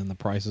coming, and then the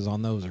prices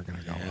on those are going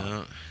to go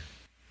up.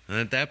 And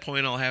at that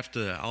point, I'll have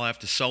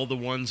to sell the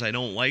ones I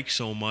don't like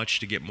so much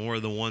to get more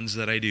of the ones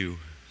that I do.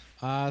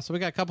 So we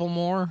got a couple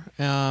more.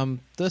 I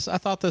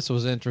thought this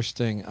was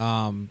interesting.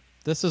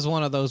 This is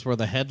one of those where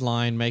the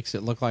headline makes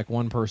it look like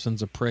one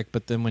person's a prick,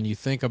 but then when you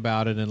think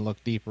about it and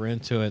look deeper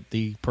into it,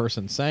 the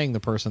person saying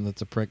the person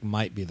that's a prick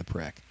might be the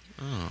prick.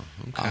 Oh,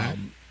 okay.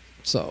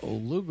 So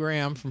Lou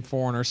Gramm from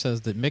Foreigner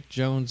says that Mick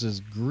Jones's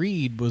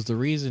greed was the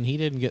reason he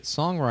didn't get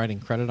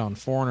songwriting credit on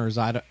Foreigner's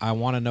I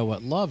Want to Know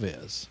What Love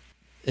Is.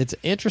 It's an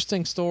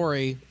interesting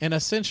story, and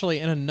essentially,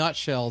 in a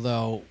nutshell,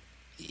 though,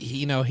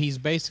 he's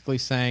basically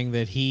saying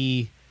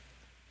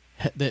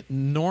that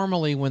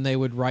normally when they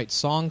would write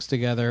songs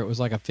together, it was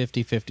like a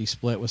 50-50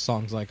 split with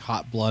songs like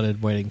Hot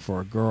Blooded, Waiting for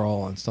a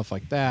Girl, and stuff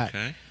like that.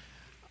 Okay.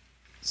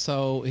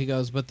 So he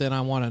goes, but then I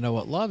Want to Know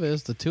What Love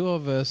Is. The two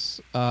of us,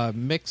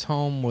 Mick's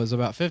home was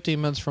about 15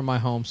 minutes from my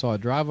home, so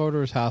I'd drive over to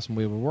his house and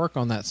we would work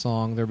on that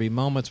song. There'd be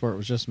moments where it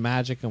was just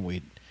magic, and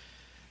we'd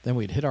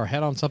hit our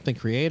head on something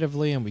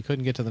creatively and we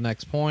couldn't get to the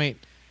next point.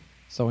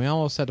 So we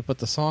almost had to put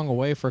the song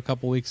away for a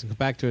couple weeks and come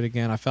back to it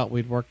again. I felt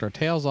we'd worked our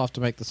tails off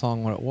to make the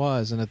song what it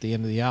was, and at the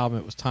end of the album,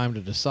 it was time to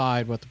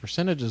decide what the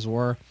percentages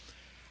were.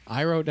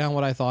 I wrote down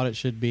what I thought it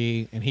should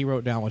be, and he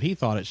wrote down what he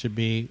thought it should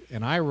be,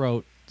 and I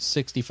wrote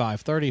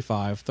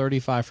 65-35,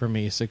 35 for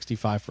me,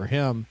 65 for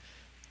him,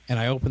 and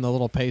I opened the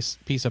little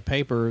piece of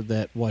paper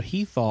that what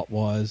he thought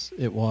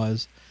it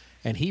was,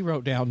 and he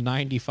wrote down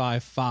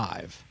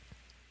 95-5.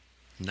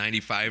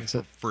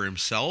 95 for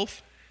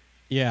himself?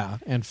 Yeah,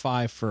 and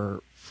 5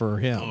 for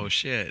him. Oh,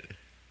 shit.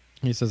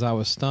 He says, I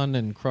was stunned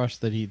and crushed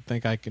that he'd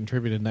think I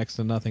contributed next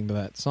to nothing to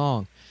that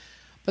song.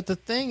 But the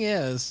thing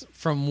is,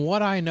 from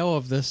what I know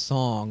of this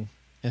song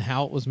and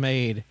how it was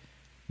made,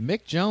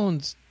 Mick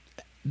Jones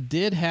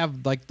did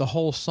have like the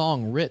whole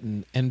song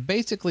written, and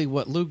basically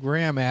what Lou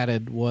Gramm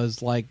added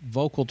was like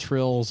vocal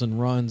trills and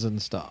runs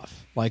and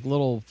stuff, like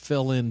little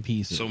fill-in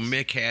pieces. So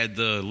Mick had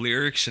the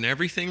lyrics and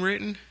everything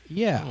written?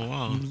 Yeah. Oh,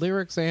 wow.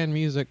 Lyrics and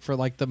music for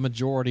like the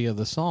majority of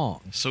the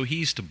song. So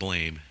he's to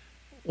blame.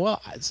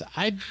 Well,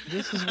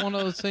 this is one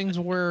of those things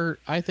where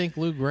I think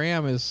Lou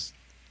Gramm is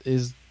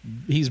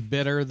he's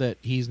bitter that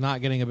he's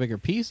not getting a bigger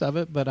piece of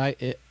it, but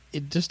it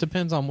just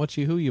depends on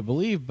who you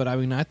believe. But I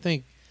mean, I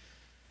think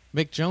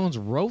Mick Jones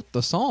wrote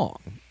the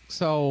song,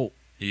 so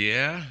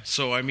yeah.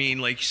 So I mean,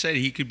 like you said,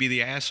 he could be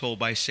the asshole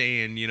by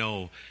saying,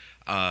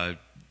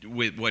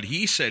 with what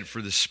he said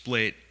for the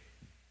split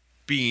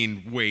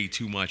being way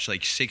too much,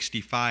 like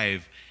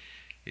 65.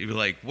 He'd be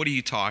like, "What are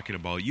you talking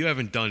about? You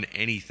haven't done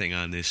anything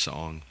on this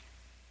song.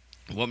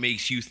 What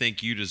makes you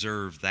think you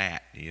deserve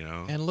that?"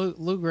 And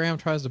Lou Gramm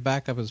tries to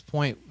back up his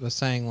point with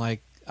saying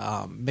like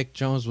Mick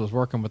Jones was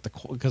working with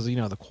because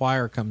the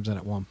choir comes in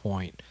at one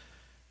point,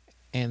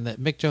 and that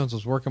Mick Jones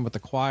was working with the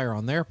choir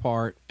on their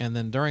part, and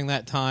then during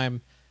that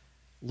time,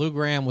 Lou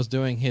Gramm was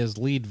doing his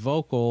lead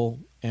vocal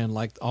and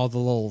like all the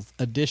little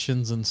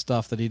additions and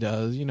stuff that he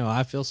does.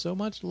 I feel so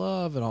much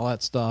love and all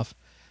that stuff,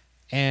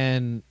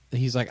 and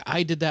he's like,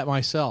 I did that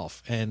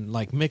myself, and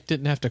like Mick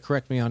didn't have to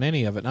correct me on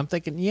any of it. And I'm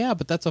thinking, yeah,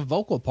 but that's a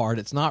vocal part.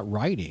 It's not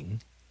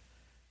writing.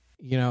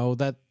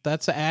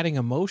 That's adding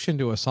emotion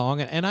to a song.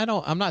 And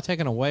I'm not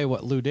taking away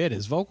what Lou did.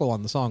 His vocal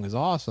on the song is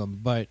awesome,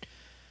 but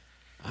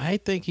I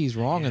think he's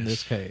wrong in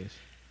this case.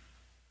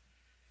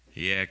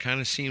 Yeah, it kind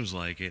of seems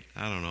like it.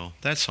 I don't know.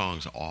 That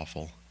song's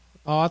awful.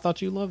 Oh, I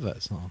thought you loved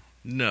that song.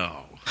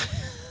 No.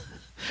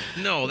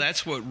 No,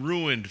 that's what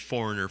ruined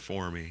Foreigner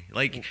for me.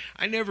 Like,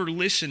 I never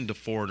listened to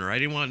Foreigner. I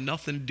didn't want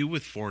nothing to do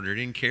with Foreigner. I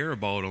didn't care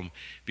about him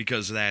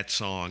because of that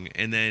song.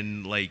 And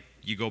then, like,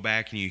 you go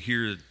back and you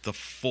hear the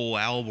full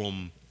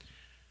album,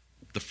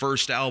 the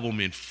first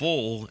album in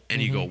full,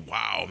 and you go,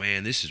 wow,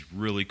 man, this is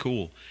really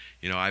cool.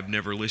 You know, I've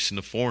never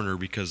listened to Foreigner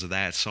because of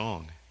that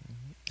song.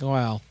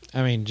 Well,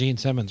 I mean, Gene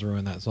Simmons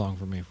ruined that song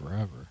for me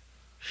forever.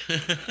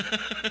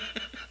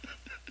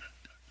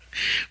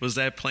 Was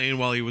that playing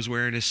while he was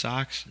wearing his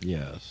socks?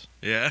 Yes.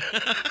 Yeah.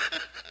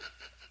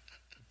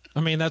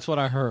 I mean, that's what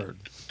I heard.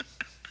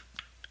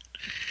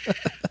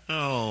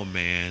 Oh,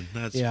 man.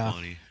 That's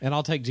funny. And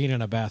I'll take Gene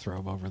in a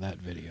bathrobe over that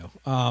video.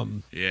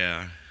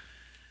 Yeah.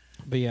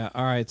 But yeah,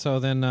 all right. So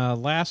then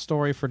last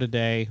story for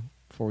today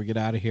before we get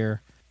out of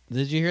here.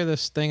 Did you hear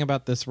this thing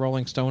about this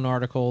Rolling Stone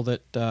article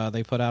that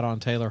they put out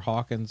on Taylor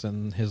Hawkins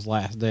and his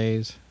last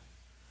days?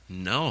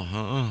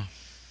 No,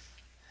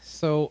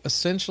 So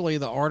essentially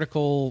the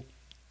article,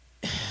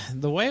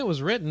 the way it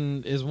was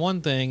written is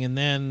one thing, and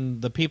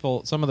then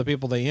some of the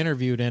people they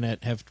interviewed in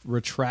it have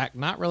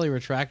not really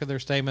retracted their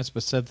statements,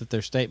 but said that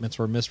their statements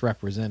were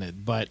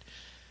misrepresented. But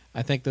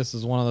I think this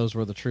is one of those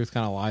where the truth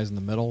kind of lies in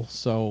the middle.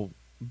 So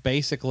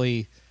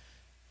basically,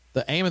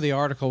 the aim of the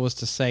article was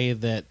to say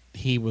that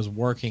he was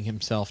working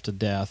himself to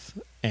death,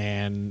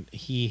 and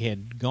he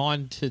had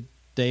gone to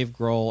Dave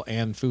Grohl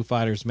and Foo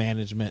Fighters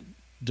management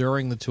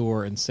during the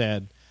tour and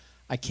said,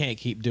 I can't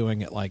keep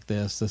doing it like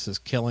this. This is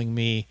killing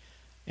me,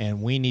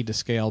 and we need to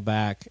scale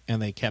back.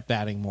 And they kept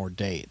adding more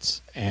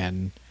dates.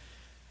 And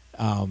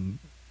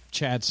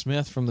Chad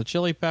Smith from the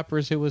Chili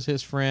Peppers, who was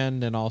his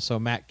friend, and also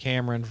Matt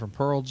Cameron from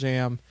Pearl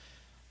Jam,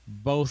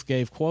 both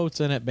gave quotes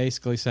in it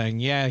basically saying,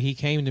 yeah, he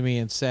came to me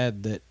and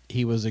said that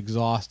he was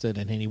exhausted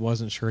and he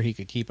wasn't sure he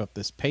could keep up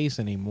this pace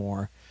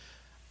anymore,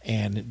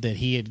 and that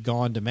he had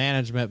gone to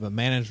management, but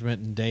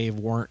management and Dave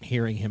weren't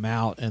hearing him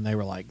out, and they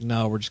were like,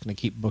 no, we're just going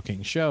to keep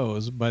booking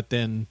shows. But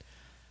then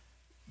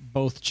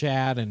both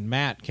Chad and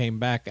Matt came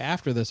back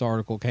after this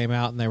article came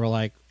out, and they were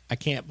like, I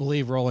can't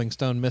believe Rolling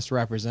Stone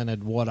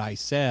misrepresented what I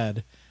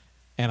said,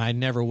 and I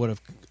never would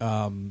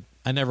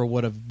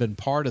have been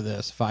part of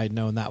this if I had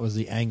known that was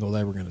the angle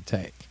they were going to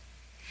take.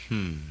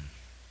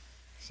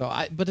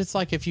 But it's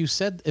like,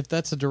 if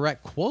that's a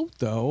direct quote,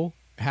 though,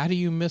 how do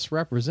you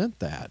misrepresent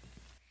that?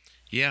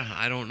 Yeah,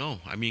 I don't know.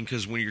 I mean,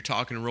 because when you're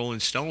talking to Rolling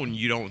Stone,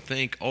 you don't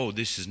think, oh,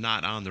 this is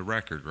not on the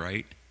record,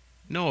 right?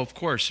 No, of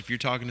course. If you're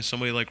talking to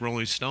somebody like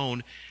Rolling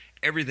Stone,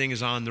 everything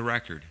is on the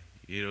record,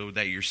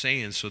 that you're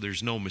saying, so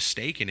there's no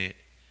mistaking it.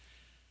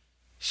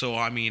 So,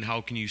 I mean, how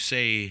can you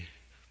say,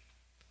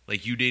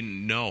 like, you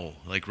didn't know?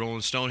 Like,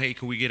 Rolling Stone, hey,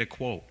 can we get a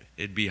quote?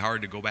 It'd be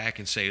hard to go back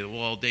and say,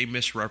 well, they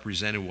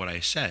misrepresented what I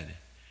said.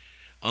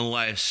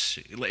 Unless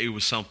it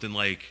was something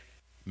like,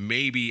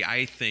 maybe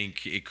I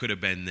think it could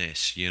have been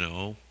this,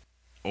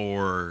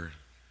 or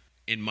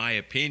in my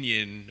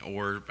opinion,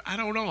 or I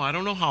don't know. I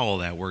don't know how all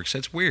that works.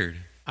 That's weird.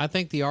 I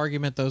think the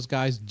argument those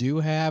guys do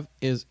have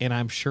is, and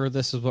I'm sure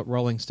this is what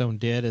Rolling Stone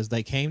did, is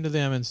they came to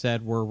them and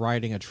said, we're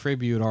writing a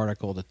tribute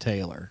article to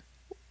Taylor.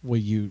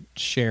 Will you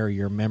share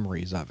your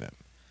memories of him?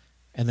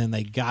 And then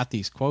they got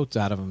these quotes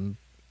out of him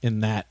in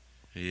that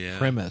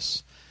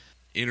premise.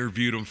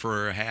 Interviewed him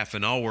for a half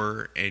an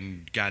hour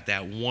and got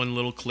that one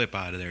little clip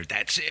out of there.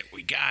 That's it.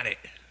 We got it.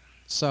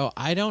 So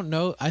I don't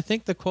know. I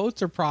think the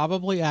quotes are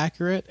probably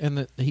accurate and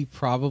that he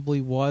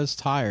probably was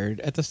tired.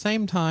 At the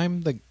same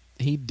time,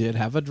 he did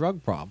have a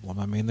drug problem.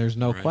 I mean, there's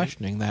no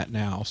questioning that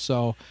now.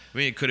 So I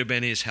mean, it could have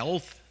been his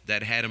health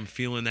that had him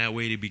feeling that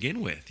way to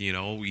begin with.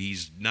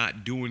 He's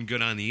not doing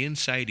good on the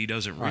inside. He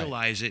doesn't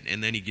realize it.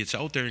 And then he gets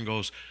out there and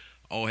goes,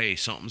 oh, hey,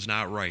 something's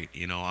not right.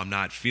 I'm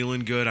not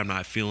feeling good. I'm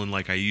not feeling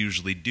like I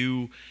usually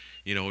do.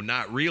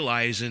 Not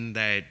realizing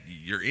that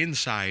your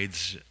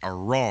insides are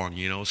wrong.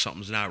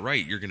 Something's not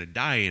right. You're going to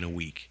die in a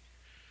week.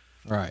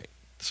 Right.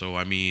 So,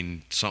 I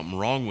mean, something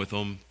wrong with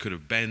him could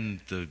have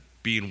been the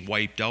being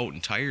wiped out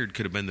and tired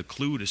could have been the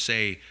clue to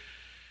say,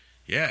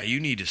 yeah, you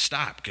need to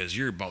stop because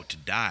you're about to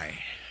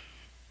die.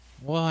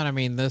 Well, and I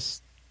mean,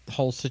 this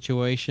whole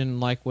situation,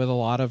 like with a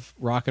lot of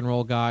rock and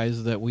roll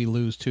guys that we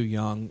lose too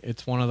young,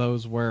 it's one of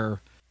those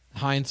where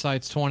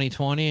hindsight's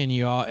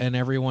 20/20, and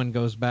everyone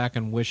goes back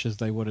and wishes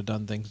they would have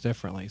done things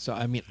differently. So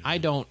I mean,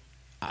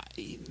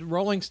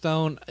 Rolling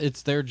Stone,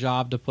 it's their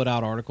job to put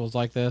out articles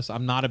like this.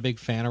 I'm not a big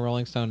fan of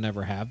Rolling Stone,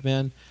 never have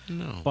been.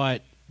 No.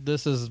 But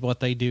this is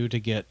what they do to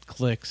get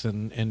clicks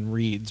and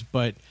reads.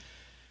 But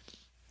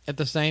at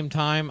the same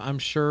time, I'm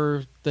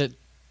sure that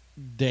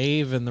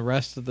Dave and the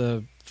rest of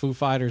the Foo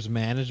Fighters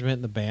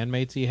management and the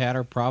bandmates he had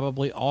are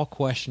probably all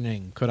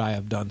questioning, could I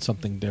have done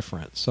something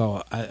different?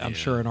 So I'm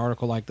sure an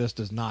article like this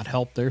does not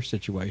help their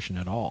situation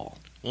at all.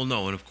 Well,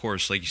 no, and of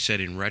course, like you said,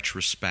 in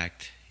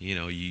retrospect,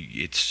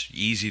 it's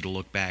easy to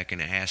look back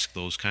and ask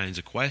those kinds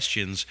of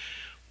questions,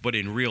 but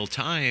in real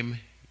time,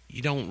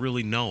 you don't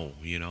really know,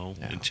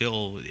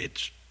 until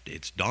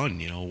it's done,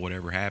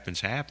 whatever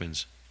happens,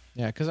 happens.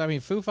 Yeah, because, I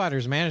mean, Foo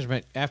Fighters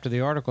management, after the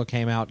article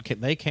came out,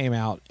 they came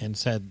out and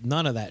said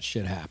none of that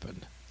shit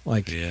happened.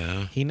 Like,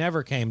 he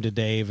never came to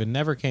Dave and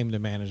never came to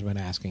management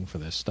asking for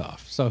this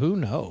stuff. So who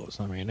knows?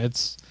 I mean,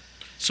 it's...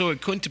 So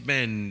it couldn't have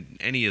been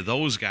any of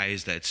those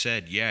guys that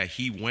said, yeah,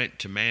 he went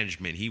to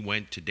management, he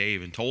went to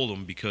Dave and told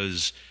him,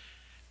 because,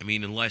 I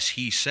mean, unless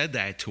he said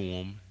that to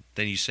him,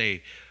 then you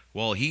say,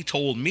 well, he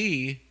told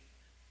me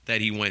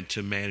that he went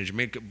to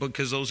management,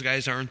 because those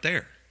guys aren't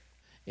there.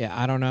 Yeah,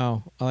 I don't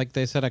know. Like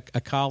they said, a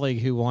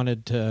colleague who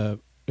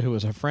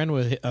was a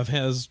friend of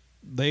his,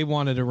 they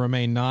wanted to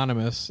remain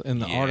anonymous in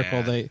the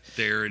article.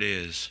 There it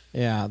is.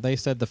 Yeah, they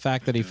said the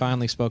fact that he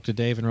finally spoke to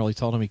Dave and really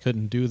told him he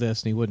couldn't do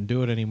this and he wouldn't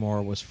do it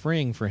anymore was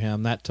freeing for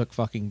him. That took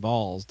fucking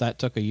balls. That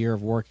took a year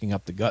of working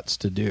up the guts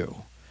to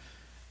do.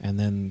 And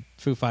then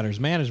Foo Fighters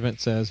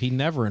management says he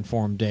never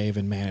informed Dave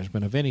and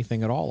management of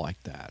anything at all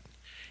like that.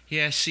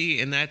 Yeah, see,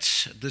 and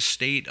that's the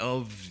state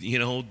of,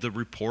 the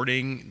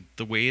reporting,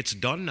 the way it's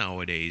done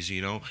nowadays,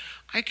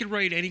 I could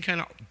write any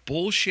kind of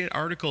bullshit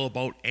article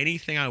about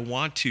anything I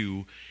want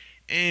to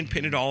and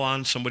pin it all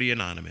on somebody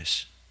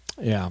anonymous.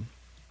 Yeah.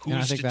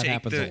 I think that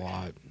happens a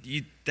lot.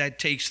 That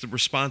takes the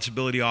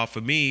responsibility off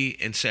of me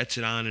and sets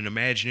it on an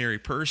imaginary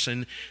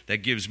person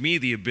that gives me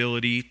the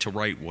ability to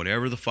write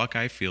whatever the fuck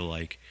I feel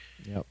like.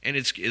 Yep. And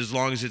it's as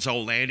long as it's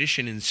outlandish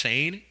and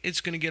insane,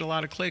 it's going to get a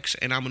lot of clicks,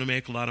 and I'm going to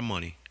make a lot of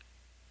money.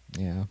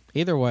 Yeah.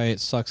 Either way,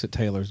 it sucks that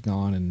Taylor's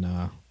gone,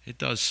 and it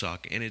does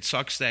suck, and it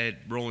sucks that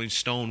Rolling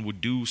Stone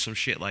would do some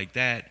shit like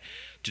that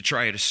to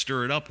try to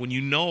stir it up when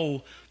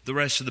the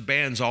rest of the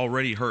band's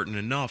already hurting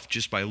enough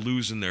just by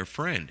losing their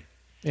friend.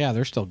 Yeah,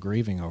 they're still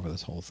grieving over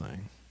this whole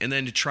thing. And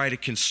then to try to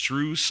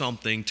construe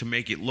something to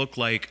make it look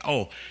like,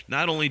 oh,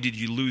 not only did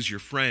you lose your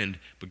friend,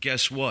 but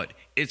guess what?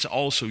 It's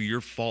also your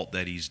fault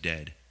that he's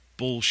dead.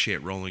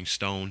 Bullshit, Rolling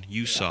Stone.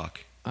 You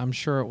suck. I'm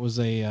sure it was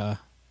a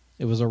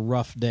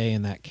rough day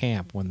in that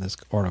camp when this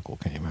article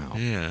came out.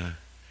 Yeah.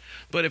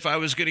 But if I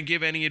was going to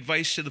give any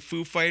advice to the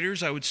Foo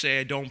Fighters, I would say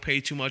I don't pay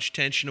too much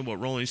attention to what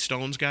Rolling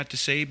Stone's got to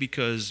say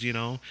because,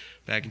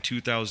 back in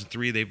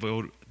 2003, they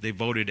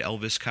voted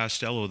Elvis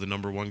Costello the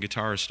 #1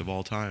 guitarist of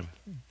all time.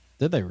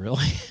 Did they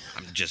really?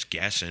 I'm just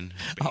guessing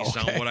based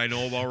on what I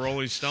know about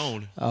Rolling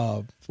Stone.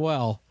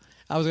 Well,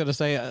 I was going to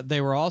say they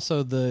were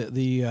also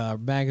the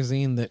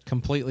magazine that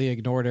completely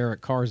ignored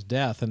Eric Carr's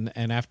death, and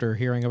after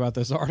hearing about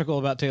this article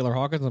about Taylor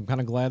Hawkins, I'm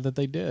kind of glad that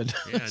they did.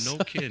 Yeah, no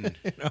kidding.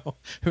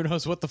 Who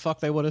knows what the fuck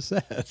they would have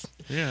said?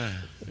 Yeah,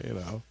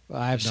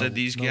 I have said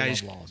these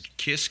guys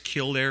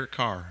killed Eric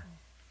Carr.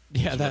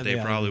 Yeah, that's what they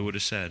probably would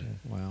have said.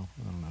 Well,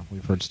 I don't know.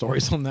 We've heard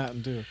stories on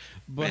that too.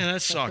 But, man,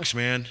 that sucks,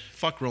 man.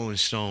 Fuck Rolling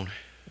Stone.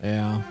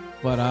 Yeah,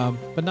 but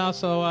no.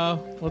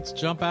 So let's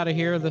jump out of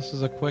here. This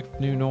is a quick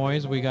new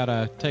noise. We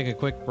gotta take a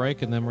quick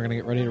break, and then we're gonna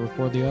get ready to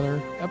record the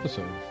other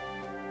episode.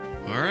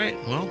 All right.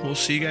 Well, we'll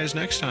see you guys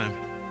next time.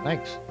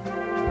 Thanks.